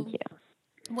know. Thank you.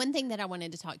 One thing that I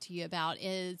wanted to talk to you about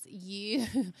is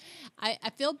I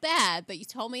feel bad, but you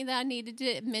told me that I needed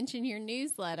to mention your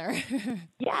newsletter.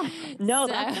 Yeah. No,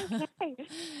 that's okay.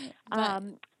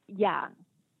 Yeah.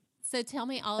 So tell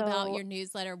me all about your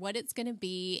newsletter, what it's going to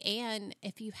be, and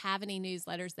if you have any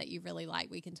newsletters that you really like,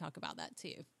 we can talk about that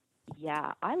too.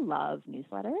 Yeah, I love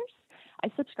newsletters. I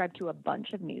subscribe to a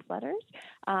bunch of newsletters.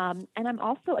 And I'm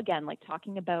also, again,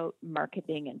 talking about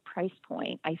marketing and price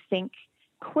point. I think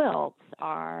quilts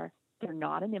they're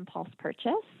not an impulse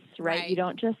purchase, right? You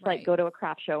don't just go to a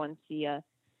craft show and see a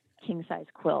king size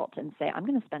quilt and say, I'm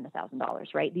going to spend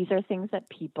 $1,000, right? These are things that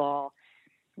people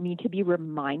need to be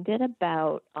reminded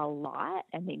about a lot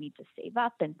and they need to save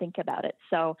up and think about it.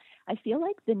 So I feel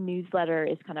like the newsletter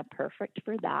is kind of perfect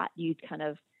for that. You kind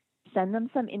of send them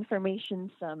some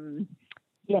information, some,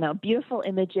 beautiful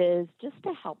images just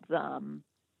to help them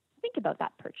think about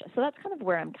that purchase. So that's kind of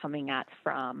where I'm coming at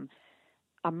from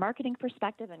a marketing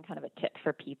perspective and kind of a tip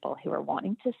for people who are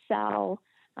wanting to sell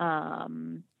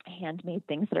handmade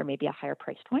things that are maybe a higher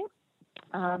price point.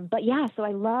 But yeah, so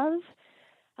I love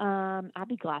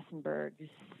Abby Glassenberg's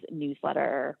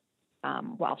newsletter,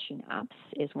 While She Naps,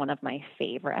 is one of my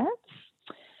favorites.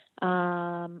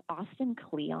 Austin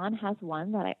Kleon has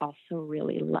one that I also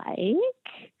really like.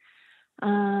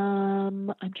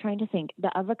 I'm trying to think. The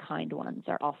Of a Kind ones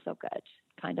are also good,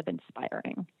 kind of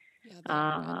inspiring.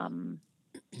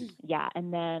 Yeah,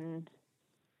 and then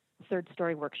Third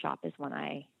Story Workshop is one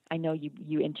I know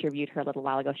you interviewed her a little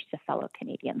while ago. She's a fellow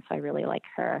Canadian, so I really like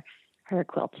her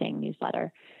quilting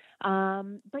newsletter.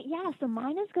 But yeah, so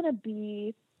mine is going to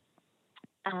be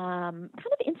kind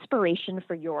of inspiration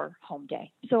for your home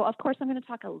day. So of course I'm going to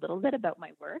talk a little bit about my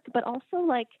work, but also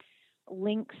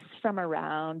links from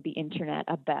around the internet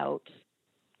about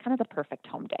kind of the perfect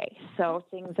home day. So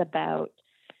things about,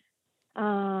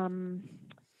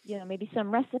 maybe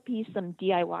some recipes, some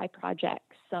DIY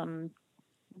projects, some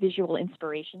visual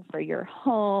inspiration for your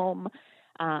home,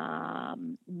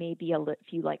 maybe a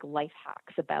few like life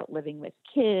hacks about living with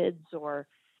kids or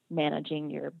managing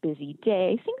your busy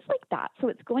day, things like that. So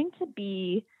it's going to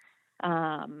be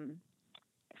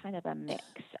kind of a mix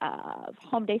of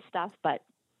home day stuff, but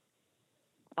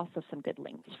also some good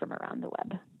links from around the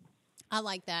web. I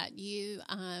like that.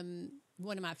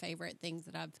 One of my favorite things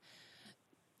that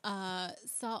I've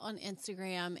saw on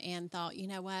Instagram and thought, you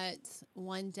know what,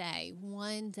 one day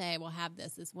we'll have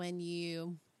this, is when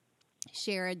you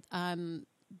shared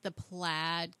the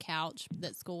plaid couch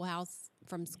that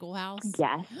from Schoolhouse.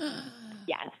 Yes.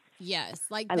 Yes. Yes.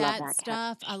 Like I love that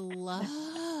stuff couch. I love.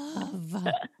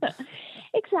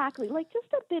 Exactly. Like just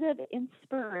a bit of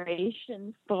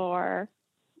inspiration for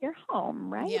your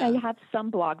home, right? Yeah. I have some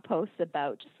blog posts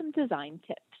about just some design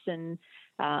tips and,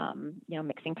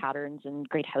 mixing patterns and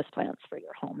great houseplants for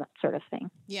your home, that sort of thing.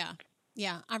 Yeah.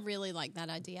 Yeah, I really like that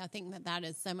idea. I think that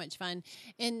is so much fun.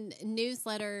 And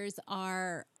newsletters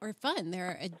are fun.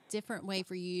 They're a different way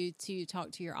for you to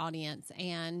talk to your audience.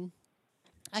 And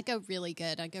I go really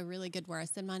good. Where I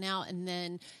send mine out. And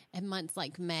then in months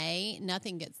like May,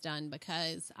 nothing gets done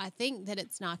because I think that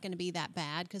it's not going to be that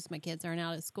bad because my kids aren't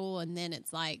out of school. And then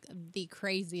it's like the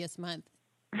craziest month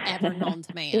ever known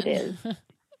to man. It is.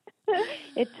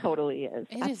 It totally is.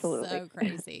 It Absolutely. is so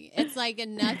crazy. It's like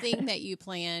nothing that you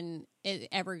plan, it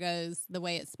ever goes the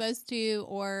way it's supposed to,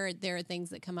 or there are things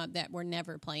that come up that were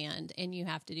never planned and you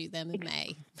have to do them in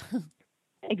May.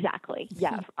 Exactly.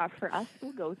 Yeah. For us,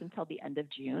 school goes until the end of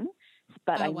June,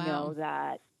 but I know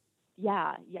that,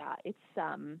 it's,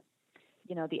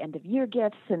 the end of year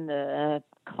gifts and the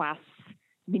class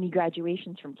mini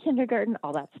graduations from kindergarten,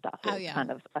 all that stuff is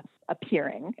kind of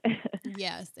appearing.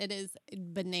 Yes, it is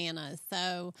bananas.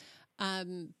 So,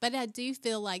 but I do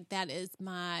feel like that is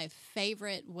my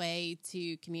favorite way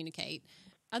to communicate,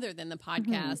 other than the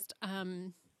podcast,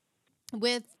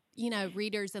 with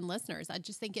readers and listeners. I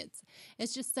just think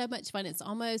it's just so much fun. It's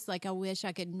almost like I wish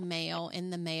I could mail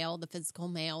the physical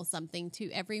mail, something to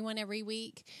everyone every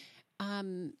week.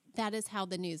 That is how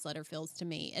the newsletter feels to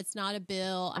me. It's not a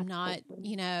bill. I'm not,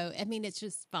 it's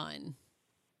just fun.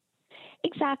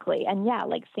 Exactly. And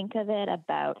think of it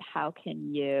about how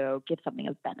can you give something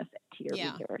of benefit to your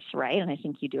readers, right? And I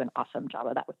think you do an awesome job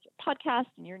of that with your podcast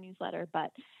and your newsletter.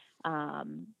 But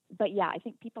I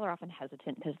think people are often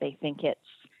hesitant because they think it's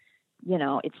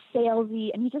salesy,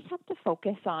 and you just have to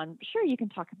focus on, sure, you can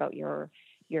talk about your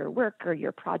work or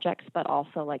your projects, but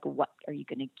also like, what are you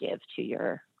going to give to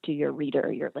your reader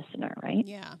or your listener, right?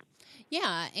 Yeah.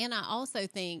 Yeah. And I also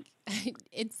think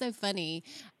it's so funny.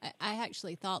 I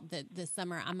actually thought that this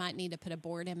summer I might need to put a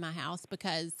board in my house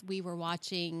because we were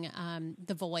watching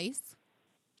The Voice.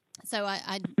 So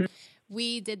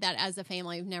we did that as a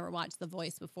family. We've never watched The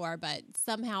Voice before, but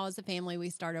somehow as a family, we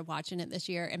started watching it this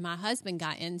year, and my husband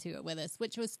got into it with us,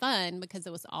 which was fun because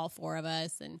it was all four of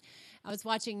us. And I was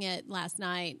watching it last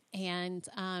night, and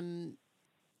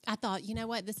I thought, you know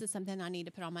what, this is something I need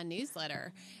to put on my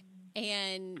newsletter.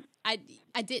 And I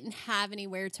didn't have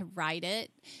anywhere to write it,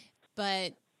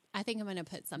 but I think I'm going to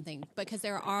put something, because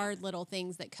there are little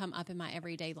things that come up in my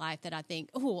everyday life that I think,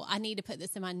 oh, I need to put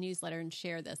this in my newsletter and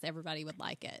share this. Everybody would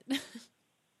like it.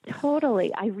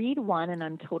 Totally. I read one and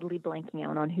I'm totally blanking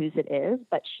out on whose it is,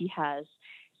 but she has,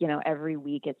 every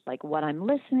week it's like what I'm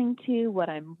listening to, what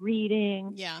I'm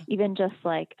reading, even just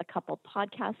like a couple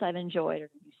podcasts I've enjoyed or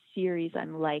new series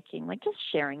I'm liking, like just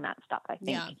sharing that stuff. I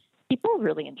think people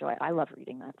really enjoy it. I love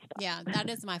reading that stuff. Yeah, that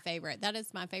is my favorite. That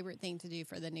is my favorite thing to do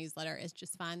for the newsletter, is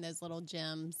just find those little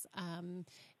gems and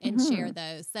share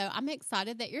those. So I'm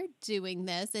excited that you're doing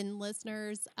this. And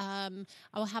listeners, I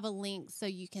will have a link so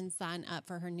you can sign up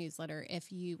for her newsletter if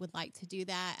you would like to do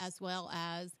that, as well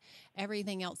as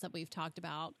everything else that we've talked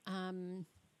about.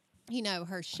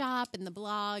 Her shop and the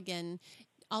blog, and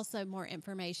also more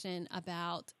information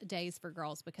about Days for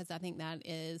Girls, because I think that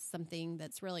is something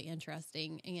that's really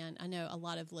interesting. And I know a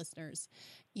lot of listeners,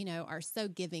 are so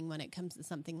giving when it comes to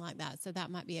something like that. So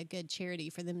that might be a good charity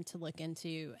for them to look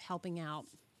into helping out.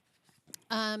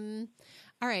 All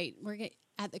right, we're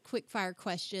at the quick fire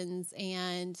questions,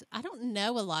 and I don't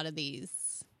know a lot of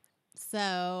these.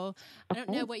 So I don't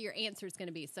know what your answer is going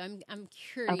to be. So I'm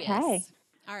curious. Okay.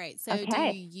 All right. So do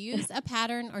you use a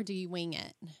pattern or do you wing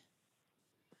it?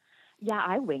 Yeah,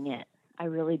 I wing it. I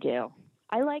really do.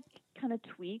 I kind of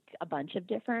tweak a bunch of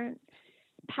different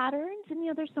patterns,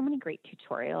 and there's so many great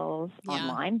tutorials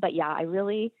online. But I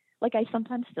really I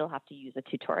sometimes still have to use a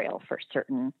tutorial for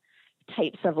certain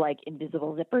types of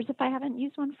invisible zippers if I haven't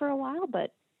used one for a while.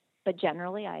 But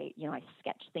generally, I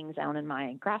sketch things out in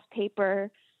my graph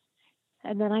paper,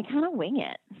 and then I kind of wing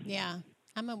it. Yeah.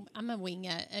 I'm a wing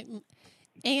it.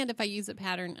 And if I use a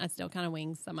pattern, I still kind of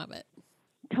wing some of it.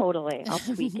 Totally. I'll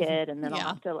tweak it, and then I'll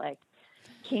have to like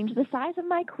change the size of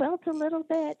my quilt a little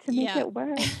bit to make it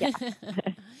work. Yeah.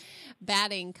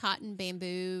 Batting, cotton,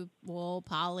 bamboo, wool,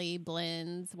 poly,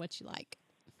 blends. What you like?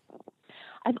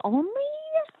 I've only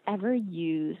ever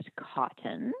used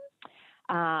cotton.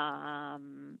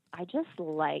 I just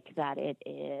like that it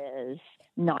is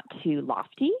not too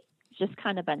lofty. It's just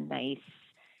kind of a nice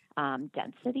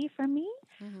density for me.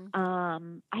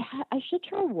 Mm-hmm. I should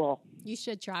try wool. You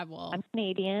should try wool. I'm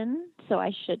Canadian, so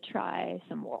I should try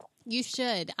some wool. You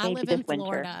should. I live in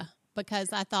Florida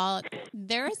because I thought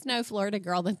there is no Florida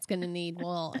girl that's going to need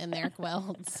wool in their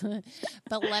quilts.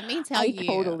 But let me tell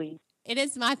you, it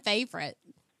is my favorite.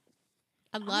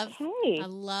 I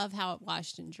love how it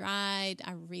washed and dried.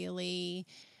 I really,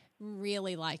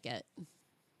 really like it.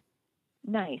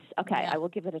 Nice. Okay, I will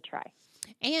give it a try.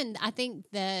 And I think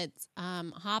that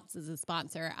Hops is a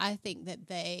sponsor. I think that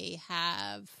they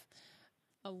have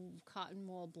a cotton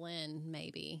wool blend,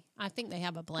 maybe. I think they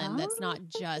have a blend that's not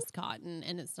just cotton,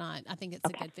 and it's not, I think it's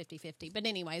a good 50-50. But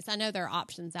anyways, I know there are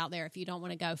options out there if you don't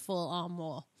want to go full on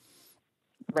wool.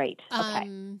 Right.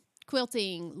 Okay.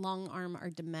 Quilting, long arm or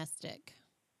domestic?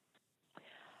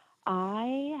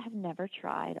 I have never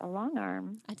tried a long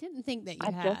arm. I didn't think that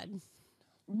you had.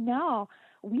 No,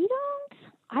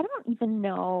 I don't even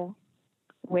know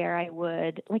where I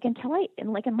would, like,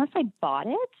 unless I bought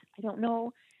it, I don't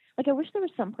know. Like, I wish there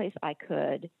was someplace I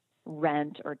could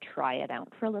rent or try it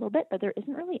out for a little bit, but there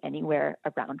isn't really anywhere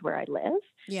around where I live.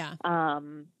 Yeah.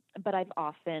 But I've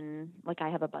often, like, I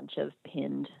have a bunch of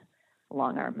pinned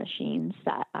long arm machines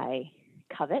that I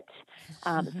covet.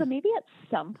 So maybe at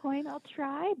some point I'll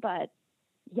try, but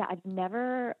yeah, I've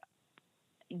never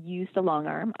used a long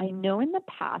arm. I know in the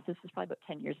past, this was probably about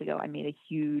 10 years ago, I made a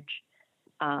huge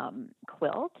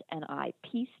quilt and I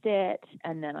pieced it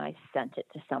and then I sent it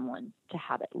to someone to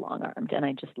have it long armed, and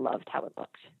I just loved how it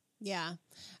looked. Yeah,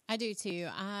 I do too.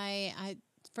 I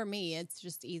for me, it's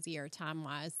just easier time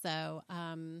wise. So,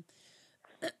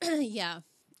 yeah,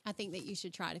 I think that you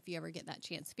should try it if you ever get that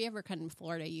chance. If you ever come to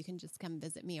Florida, you can just come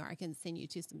visit me, or I can send you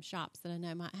to some shops that I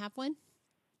know might have one.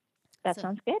 That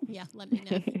sounds good. Yeah, let me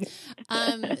know.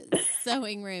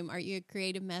 Sewing room. Are you a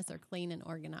creative mess or clean and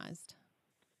organized?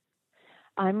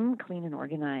 I'm clean and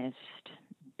organized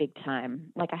big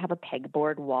time. Like, I have a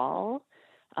pegboard wall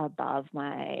above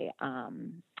my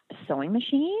sewing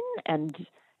machine, and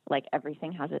like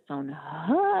everything has its own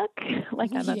hook.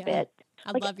 Like, I'm a bit.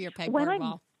 I love your pegboard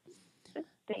wall.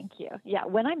 Thank you. Yeah,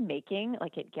 when I'm making,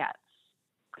 like, it gets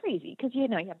crazy because you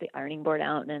have the ironing board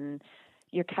out and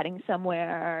you're cutting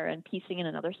somewhere and piecing in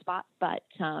another spot. But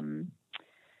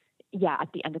yeah,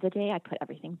 at the end of the day, I put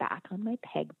everything back on my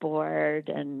pegboard,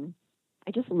 and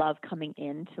I just love coming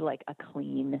into like a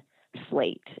clean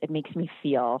slate. It makes me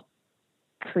feel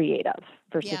creative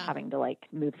versus having to like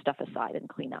move stuff aside and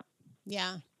clean up.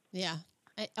 Yeah. Yeah.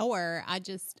 Or I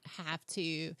just have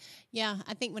to,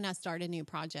 I think when I start a new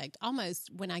project, almost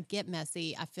when I get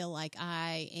messy, I feel like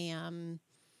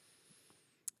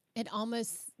it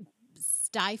almost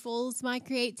stifles my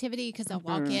creativity because I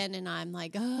walk in and I'm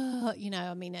like, oh,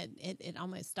 it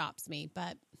almost stops me.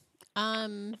 But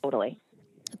totally.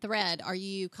 Thread, are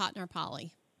you cotton or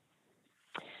poly?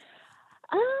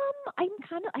 I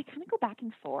kind of go back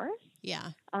and forth.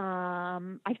 Yeah.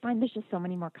 I find there's just so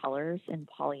many more colors in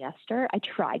polyester. I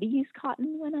try to use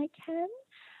cotton when I can.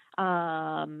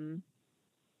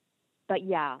 But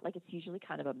yeah, like, it's usually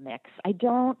kind of a mix. I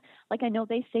know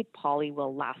they say poly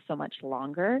will last so much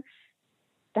longer.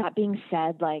 That being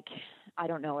said, like, I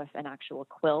don't know if an actual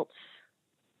quilt,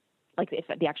 like if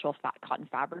the actual cotton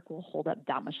fabric will hold up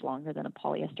that much longer than a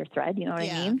polyester thread. You know what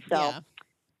I mean? So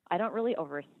I don't really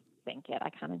overthink it. I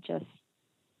kind of just,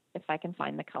 if I can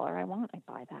find the color I want, I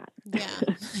buy that.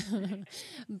 Yeah.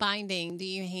 Binding. Do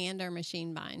you hand or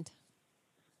machine bind?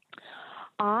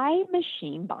 I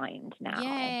machine bind now.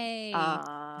 Yay.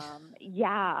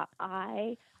 Yeah.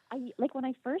 I like, when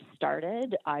I first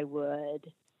started, I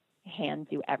would hand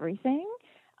do everything.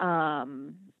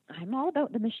 I'm all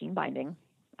about the machine binding.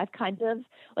 I've kind of,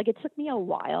 like, it took me a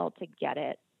while to get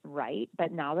it right,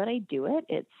 but now that I do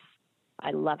it,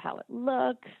 I love how it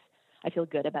looks. I feel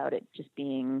good about it just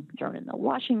being thrown in the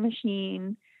washing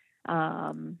machine.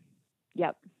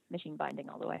 Yep, machine binding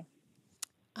all the way.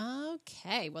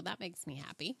 Okay, well, that makes me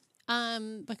happy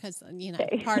because,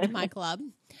 part of my club.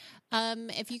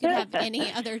 If you could have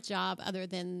any other job other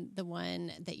than the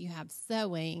one that you have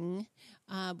sewing,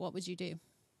 what would you do?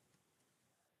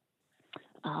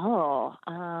 Oh,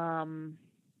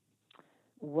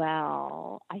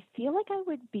 well, I feel like I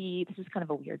would be, this is kind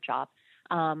of a weird job.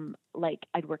 like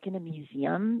I'd work in a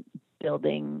museum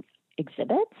building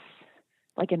exhibits,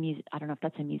 like I don't know if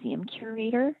that's a museum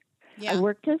curator. Yeah. I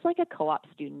worked as like a co-op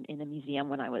student in a museum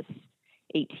when I was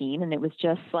 18, and it was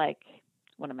just like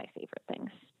one of my favorite things.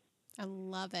 I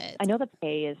love it. I know the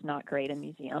pay is not great in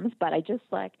museums, but I just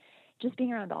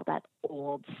being around all that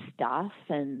old stuff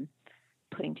and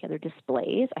putting together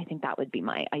displays. I think that would be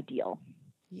my ideal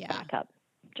backup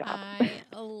job.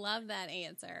 I love that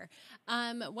answer.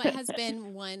 What has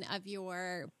been one of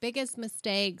your biggest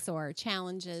mistakes or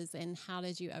challenges, and how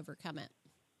did you overcome it?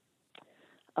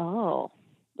 Oh,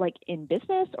 like in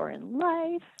business or in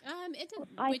life?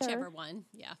 Whichever one.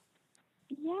 Yeah.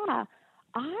 Yeah.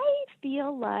 I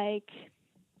feel like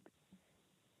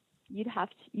you have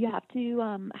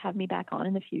to have me back on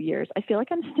in a few years. I feel like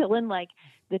I'm still in like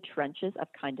the trenches of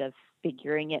kind of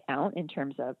figuring it out in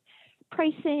terms of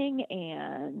pricing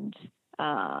and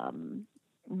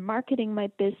marketing my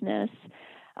business.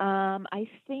 I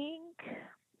think,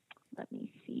 let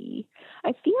me see.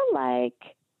 I feel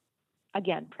like,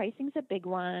 again, pricing's a big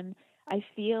one. I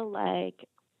feel like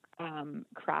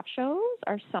craft shows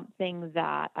are something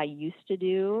that I used to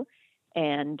do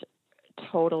and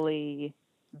totally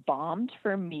bombed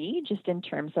for me, just in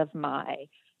terms of my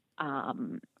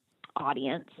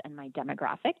audience and my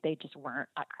demographic. They just weren't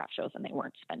at craft shows, and they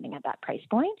weren't spending at that price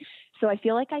point. So I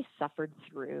feel like I suffered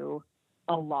through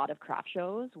a lot of craft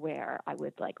shows where I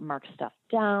would like mark stuff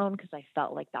down because I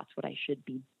felt like that's what I should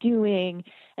be doing,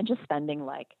 and just spending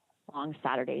like long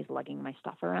Saturdays lugging my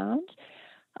stuff around.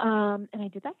 And I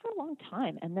did that for a long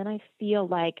time. And then I feel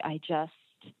like I just,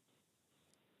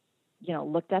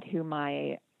 looked at who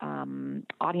my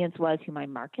audience was, who my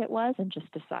market was, and just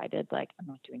decided like, I'm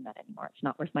not doing that anymore. It's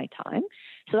not worth my time.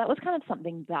 So that was kind of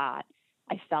something that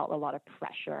I felt a lot of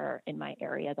pressure in my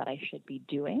area that I should be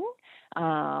doing.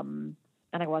 And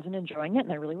I wasn't enjoying it,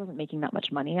 and I really wasn't making that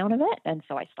much money out of it. And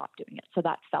so I stopped doing it. So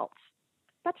that felt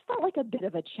like a bit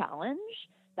of a challenge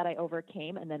that I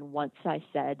overcame. And then once I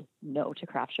said no to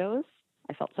craft shows,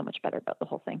 I felt so much better about the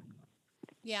whole thing.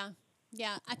 Yeah.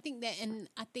 Yeah. I think that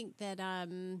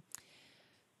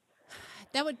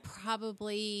that would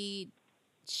probably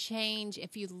change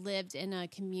if you lived in a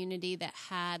community that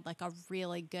had like a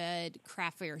really good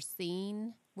craft fair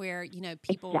scene where,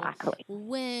 people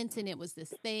went and it was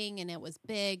this thing and it was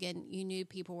big and you knew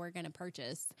people were going to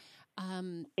purchase.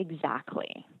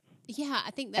 Exactly. Yeah,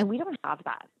 I think that, and we don't have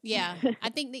that. Yeah, I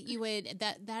think that you would,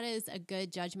 that is a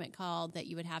good judgment call that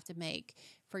you would have to make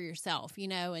for yourself,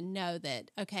 and know that,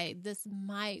 okay, this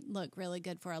might look really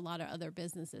good for a lot of other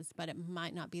businesses, but it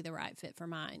might not be the right fit for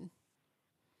mine.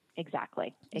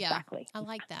 Exactly. Yeah, I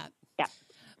like that. Yeah.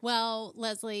 Well,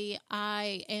 Lesley,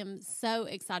 I am so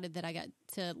excited that I got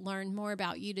to learn more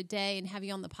about you today and have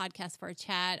you on the podcast for a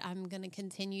chat. I'm going to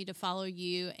continue to follow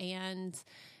you and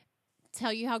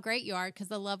tell you how great you are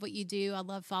because I love what you do. I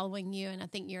love following you, and I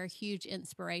think you're a huge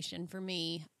inspiration for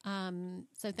me.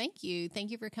 So thank you.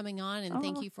 Thank you for coming on, and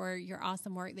thank you for your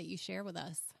awesome work that you share with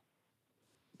us.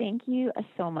 Thank you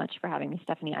so much for having me,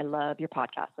 Stephanie. I love your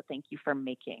podcast, so thank you for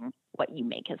making what you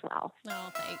make as well.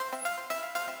 Oh, thanks.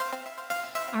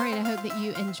 All right, I hope that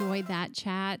you enjoyed that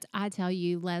chat. I tell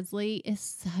you, Lesley is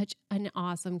such an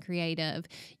awesome creative.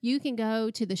 You can go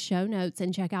to the show notes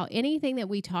and check out anything that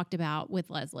we talked about with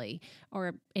Lesley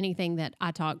or anything that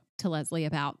I talked to Lesley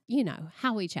about,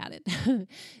 how we chatted.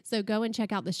 So go and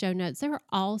check out the show notes. There are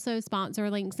also sponsor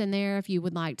links in there if you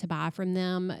would like to buy from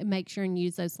them. Make sure and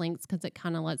use those links because it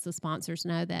kind of lets the sponsors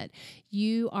know that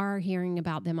you are hearing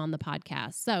about them on the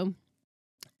podcast. So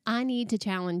I need to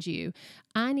challenge you.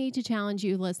 I need to challenge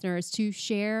you, listeners, to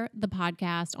share the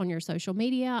podcast on your social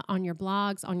media, on your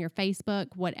blogs, on your Facebook,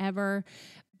 whatever,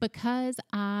 because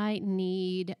I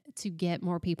need to get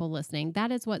more people listening.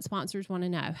 That is what sponsors want to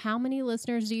know. How many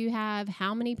listeners do you have?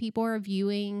 How many people are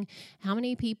viewing? How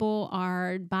many people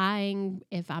are buying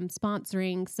if I'm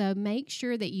sponsoring? So make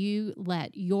sure that you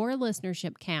let your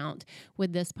listenership count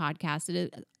with this podcast.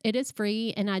 It is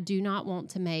free, and I do not want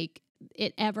to make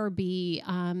it ever be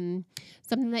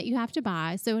something that you have to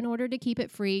buy. So in order to keep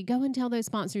it free, go and tell those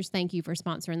sponsors thank you for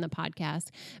sponsoring the podcast.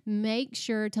 Make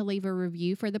sure to leave a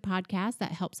review for the podcast.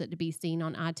 That helps it to be seen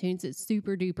on iTunes. It's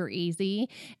super duper easy.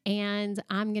 And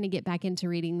I'm going to get back into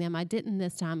reading them. I didn't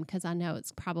this time because I know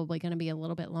it's probably going to be a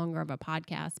little bit longer of a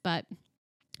podcast, but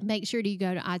make sure to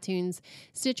go to iTunes,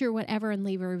 Stitcher, whatever, and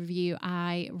leave a review.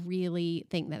 I really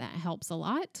think that helps a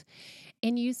lot.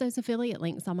 And use those affiliate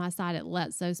links on my site. It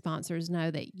lets those sponsors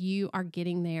know that you are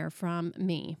getting there from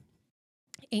me.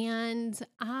 And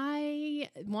I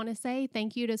want to say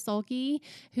thank you to Sulky,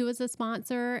 who is a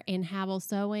sponsor, and Havel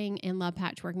Sewing and Love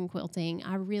Patchwork and Quilting.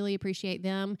 I really appreciate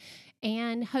them.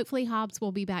 And hopefully Hobbs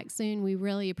will be back soon. We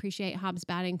really appreciate Hobbs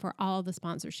Batting for all the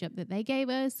sponsorship that they gave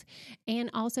us. And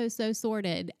also So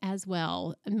Sorted as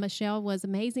well. Michelle was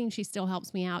amazing. She still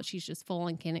helps me out. She's just full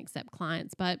and can't accept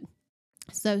clients. But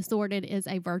So Sorted is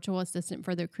a virtual assistant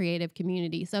for the creative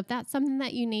community. So if that's something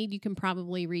that you need, you can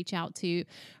probably reach out to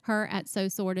her at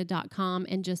sosorted.com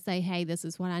and just say, hey, this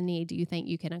is what I need. Do you think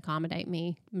you can accommodate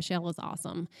me? Michelle is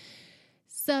awesome.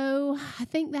 So I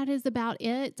think that is about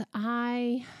it.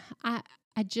 I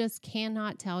just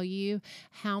cannot tell you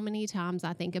how many times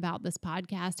I think about this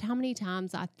podcast, how many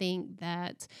times I think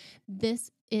that this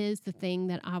is the thing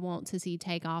that I want to see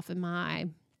take off in my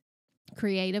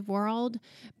creative world,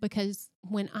 because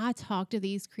when I talk to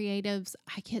these creatives,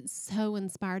 I get so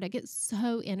inspired. I get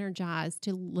so energized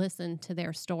to listen to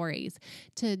their stories,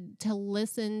 to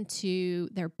listen to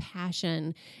their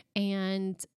passion,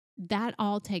 and that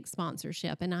all takes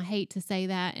sponsorship. And I hate to say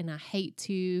that, and I hate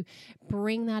to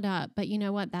bring that up, but you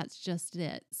know what? That's just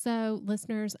it. So,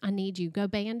 listeners, I need you. Go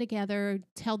band together,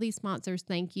 tell these sponsors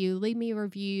thank you, leave me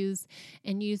reviews,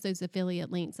 and use those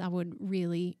affiliate links. I would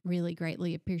really, really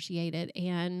greatly appreciate it.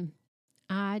 And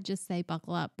I just say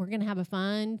buckle up. We're going to have a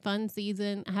fun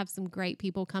season. I have some great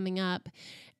people coming up,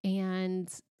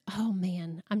 and oh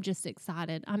man, I'm just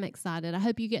excited. I'm excited. I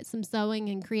hope you get some sewing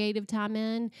and creative time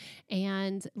in,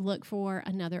 and look for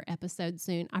another episode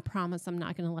soon. I promise I'm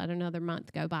not going to let another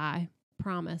month go by.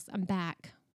 Promise. I'm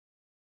back.